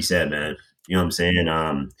can't already be said, man. You know what I'm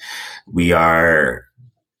saying? We are,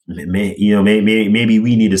 you know, maybe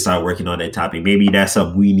we need to start working on that topic. Maybe that's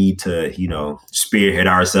something we need to, you know, spearhead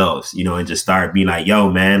ourselves, you know, and just start being like,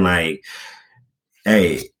 yo, man, like,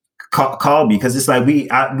 hey, call me, because it's like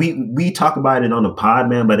we talk about it on the pod,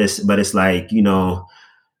 man, but it's like, you know,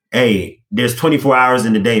 hey, there's 24 hours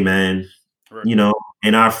in the day, man. Right. You know,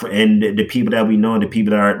 and the people that we know, and the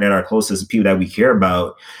people that are closest, the people that we care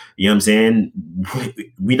about, you know what I'm saying?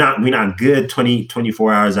 We're not good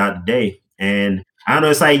 24 hours out the day. And I don't know,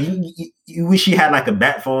 it's like you wish you had like a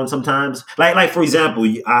bat phone sometimes. Like for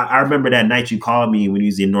example, I remember that night you called me when you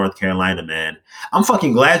was in North Carolina, man. I'm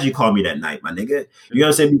fucking glad you called me that night, my nigga. You know what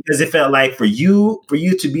I'm saying? Because it felt like for you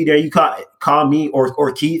to be there, you call me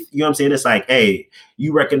or Keith, you know what I'm saying? It's like, hey,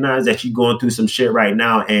 you recognize that you're going through some shit right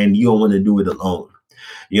now and you don't want to do it alone.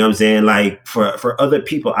 You know what I'm saying? Like for other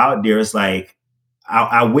people out there, it's like,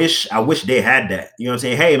 I wish they had that. You know what I'm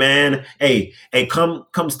saying? Hey man, hey,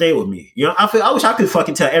 come stay with me. You know, I wish I could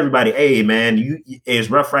fucking tell everybody, hey man, it's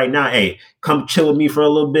rough right now. Hey, come chill with me for a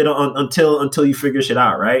little bit until you figure shit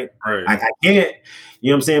out, right? Right. I can't.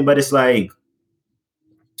 You know what I'm saying? But it's like,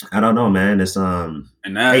 I don't know, man. It's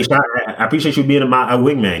and that, hey, I appreciate you being a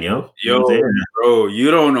wingman, yo. You know what I'm saying? Bro, you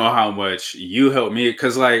don't know how much you helped me,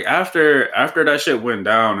 because like after that shit went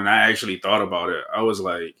down and I actually thought about it, I was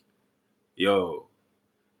like, yo,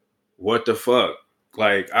 what the fuck?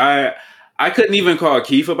 Like I couldn't even call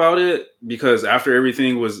Keith about it, because after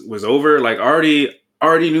everything was over, like I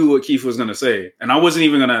already knew what Keith was gonna say, and I wasn't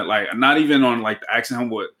even gonna, like, not even on like asking him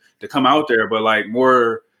what to come out there, but like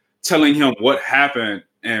more telling him what happened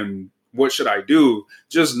and what should I do.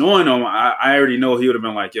 Just knowing him, I already know he would have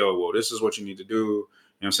been like, yo, well, this is what you need to do. You know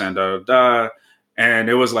what I'm saying? Da, da, da. And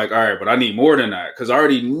it was like, all right, but I need more than that, because I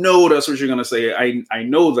already know that's what you're going to say. I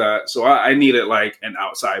know that. So I needed like an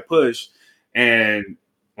outside push. And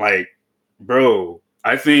like, bro,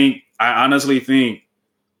 I honestly think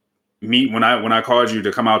when I called you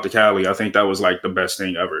to come out to Cali, I think that was like the best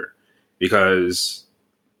thing ever because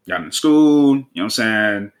got in school, you know what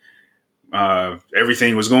I'm saying?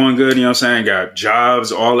 Everything was going good, you know what I'm saying? Got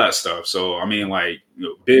jobs, all that stuff. So I mean, like,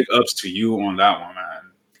 big ups to you on that one, man.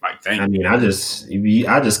 Like, thank I you. mean, I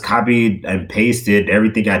just copied and pasted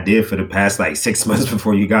everything I did for the past like 6 months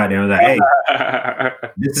before you got there. I was like, hey,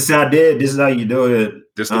 this is how I did. This is how you do it.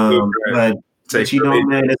 Just the blueprint. But you know,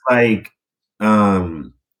 man, it's like,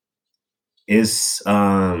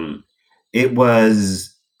 it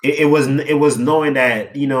was knowing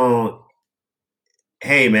that, you know,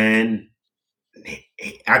 hey, man,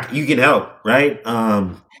 you can help, right?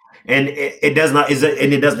 And it does not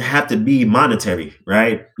and it doesn't have to be monetary,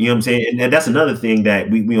 right? You know what I'm saying? And that's another thing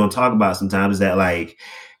that we don't talk about sometimes is that, like,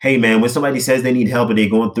 hey, man, when somebody says they need help and they're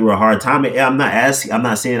going through a hard time, I'm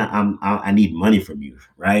not saying I need money from you,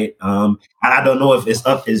 right? I don't know if it's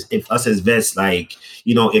up if us as vets, like,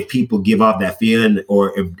 you know, if people give off that feeling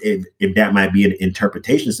or if that might be an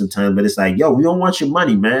interpretation sometimes, but it's like, yo, we don't want your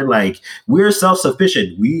money, man. Like, we're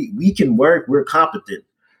self-sufficient. We can work. We're competent,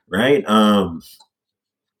 right?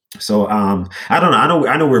 So I don't know.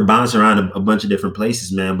 I know we're bouncing around a bunch of different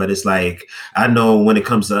places, man. But it's like, I know when it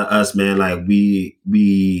comes to us, man, like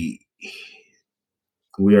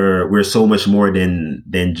we're so much more than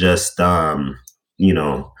just you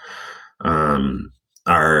know,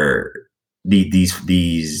 our these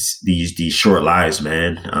short lives,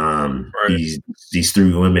 man. Right. These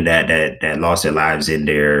three women that lost their lives in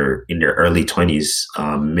their early 20s,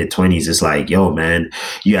 mid 20s. It's like, yo, man,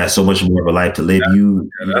 you got so much more of a life to live. You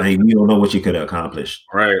don't know what you could have accomplished.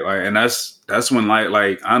 Right. Like, and that's when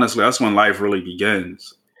like honestly, that's when life really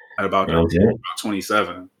begins at about, You know what I'm saying?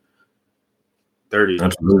 27, 30.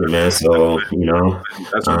 Absolutely, man. So, you know,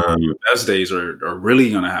 that's when the best days are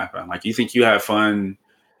really gonna happen. Like, you think you had fun,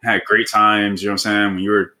 had great times, you know what I'm saying? When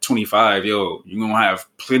you were 25, yo, you're gonna have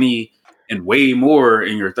plenty and way more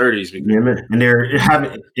in your 30s. yeah, man. And they're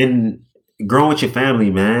growing with your family,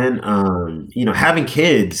 man. You know, having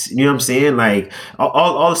kids, you know what I'm saying? Like,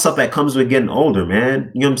 all the stuff that comes with getting older,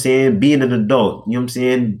 man. You know what I'm saying? Being an adult, you know what I'm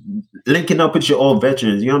saying? Linking up with your old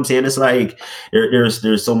veterans, you know what I'm saying? It's like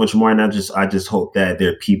there's so much more. And I just hope that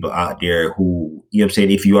there are people out there who, you know what I'm saying,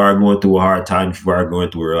 if you are going through a hard time, if you are going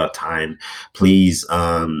through a rough time, please,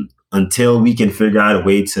 until we can figure out a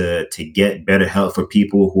way to get better help for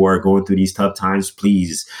people who are going through these tough times,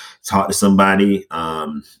 please talk to somebody.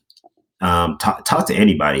 Talk to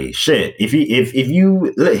anybody. Shit, if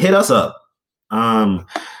you hit us up, man,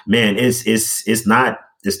 it's not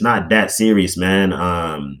that serious,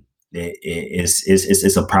 man.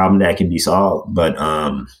 It's a problem that can be solved, but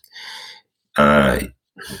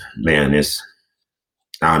man,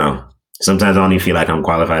 I don't know. Sometimes I don't even feel like I'm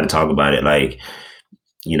qualified to talk about it. Like,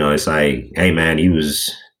 you know, it's like, hey, man, you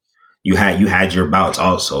had your bouts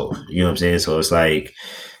also. You know what I'm saying? So it's like,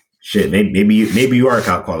 shit, maybe you are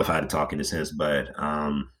qualified to talk in a sense, but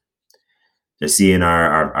just seeing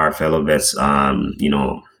our fellow vets, you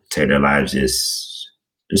know, take their lives it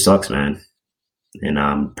sucks, man. And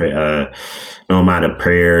no amount of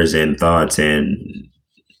prayers and thoughts and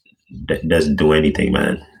doesn't do anything,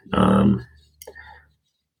 man.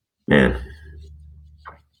 Man.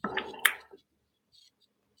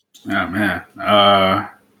 Yeah, man.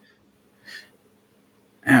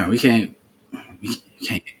 Man, we can't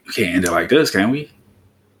end it like this, can we?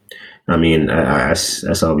 I mean,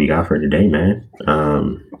 that's all we got for today, man.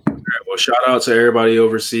 Well, shout out to everybody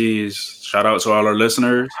overseas. Shout out to all our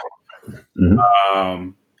listeners. Mm-hmm.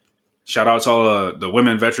 Shout out to all the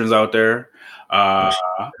women veterans out there. What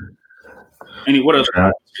else?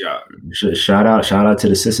 Shout out to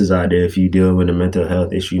the sisters out there. If you deal with a mental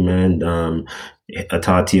health issue, man,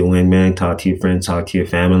 talk to your wingman, talk to your friends, talk to your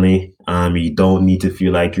family. You don't need to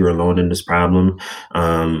feel like you're alone in this problem.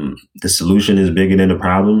 The solution is bigger than the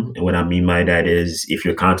problem. And what I mean by that is, if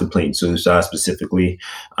you're contemplating suicide specifically,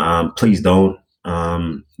 please don't.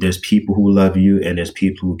 There's people who love you and there's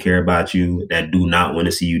people who care about you that do not want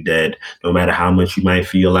to see you dead, no matter how much you might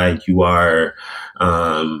feel like you are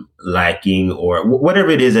lacking or whatever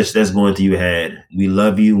it is that's going through your head. We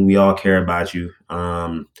love you and we all care about you.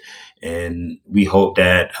 And we hope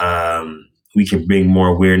that we can bring more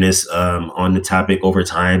awareness on the topic over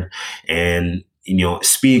time and, you know,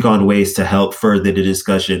 speak on ways to help further the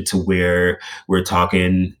discussion to where we're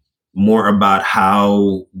talking more about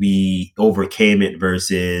how we overcame it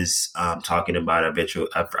versus talking about our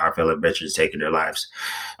fellow veterans taking their lives.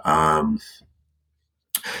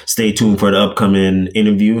 Stay tuned for the upcoming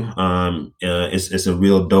interview. It's a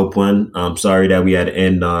real dope one. I'm sorry that we had to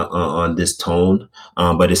end on this tone,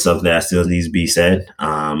 but it's something that still needs to be said.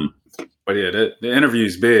 But yeah, the interview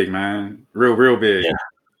is big, man. Real big. Yeah,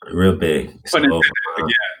 real big. So,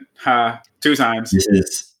 again, 2 times. This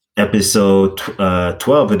is episode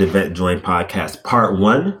 12 of the Vet Joint Podcast, part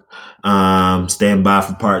 1. Stand by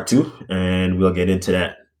for part 2, and we'll get into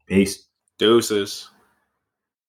that. Peace. Deuces.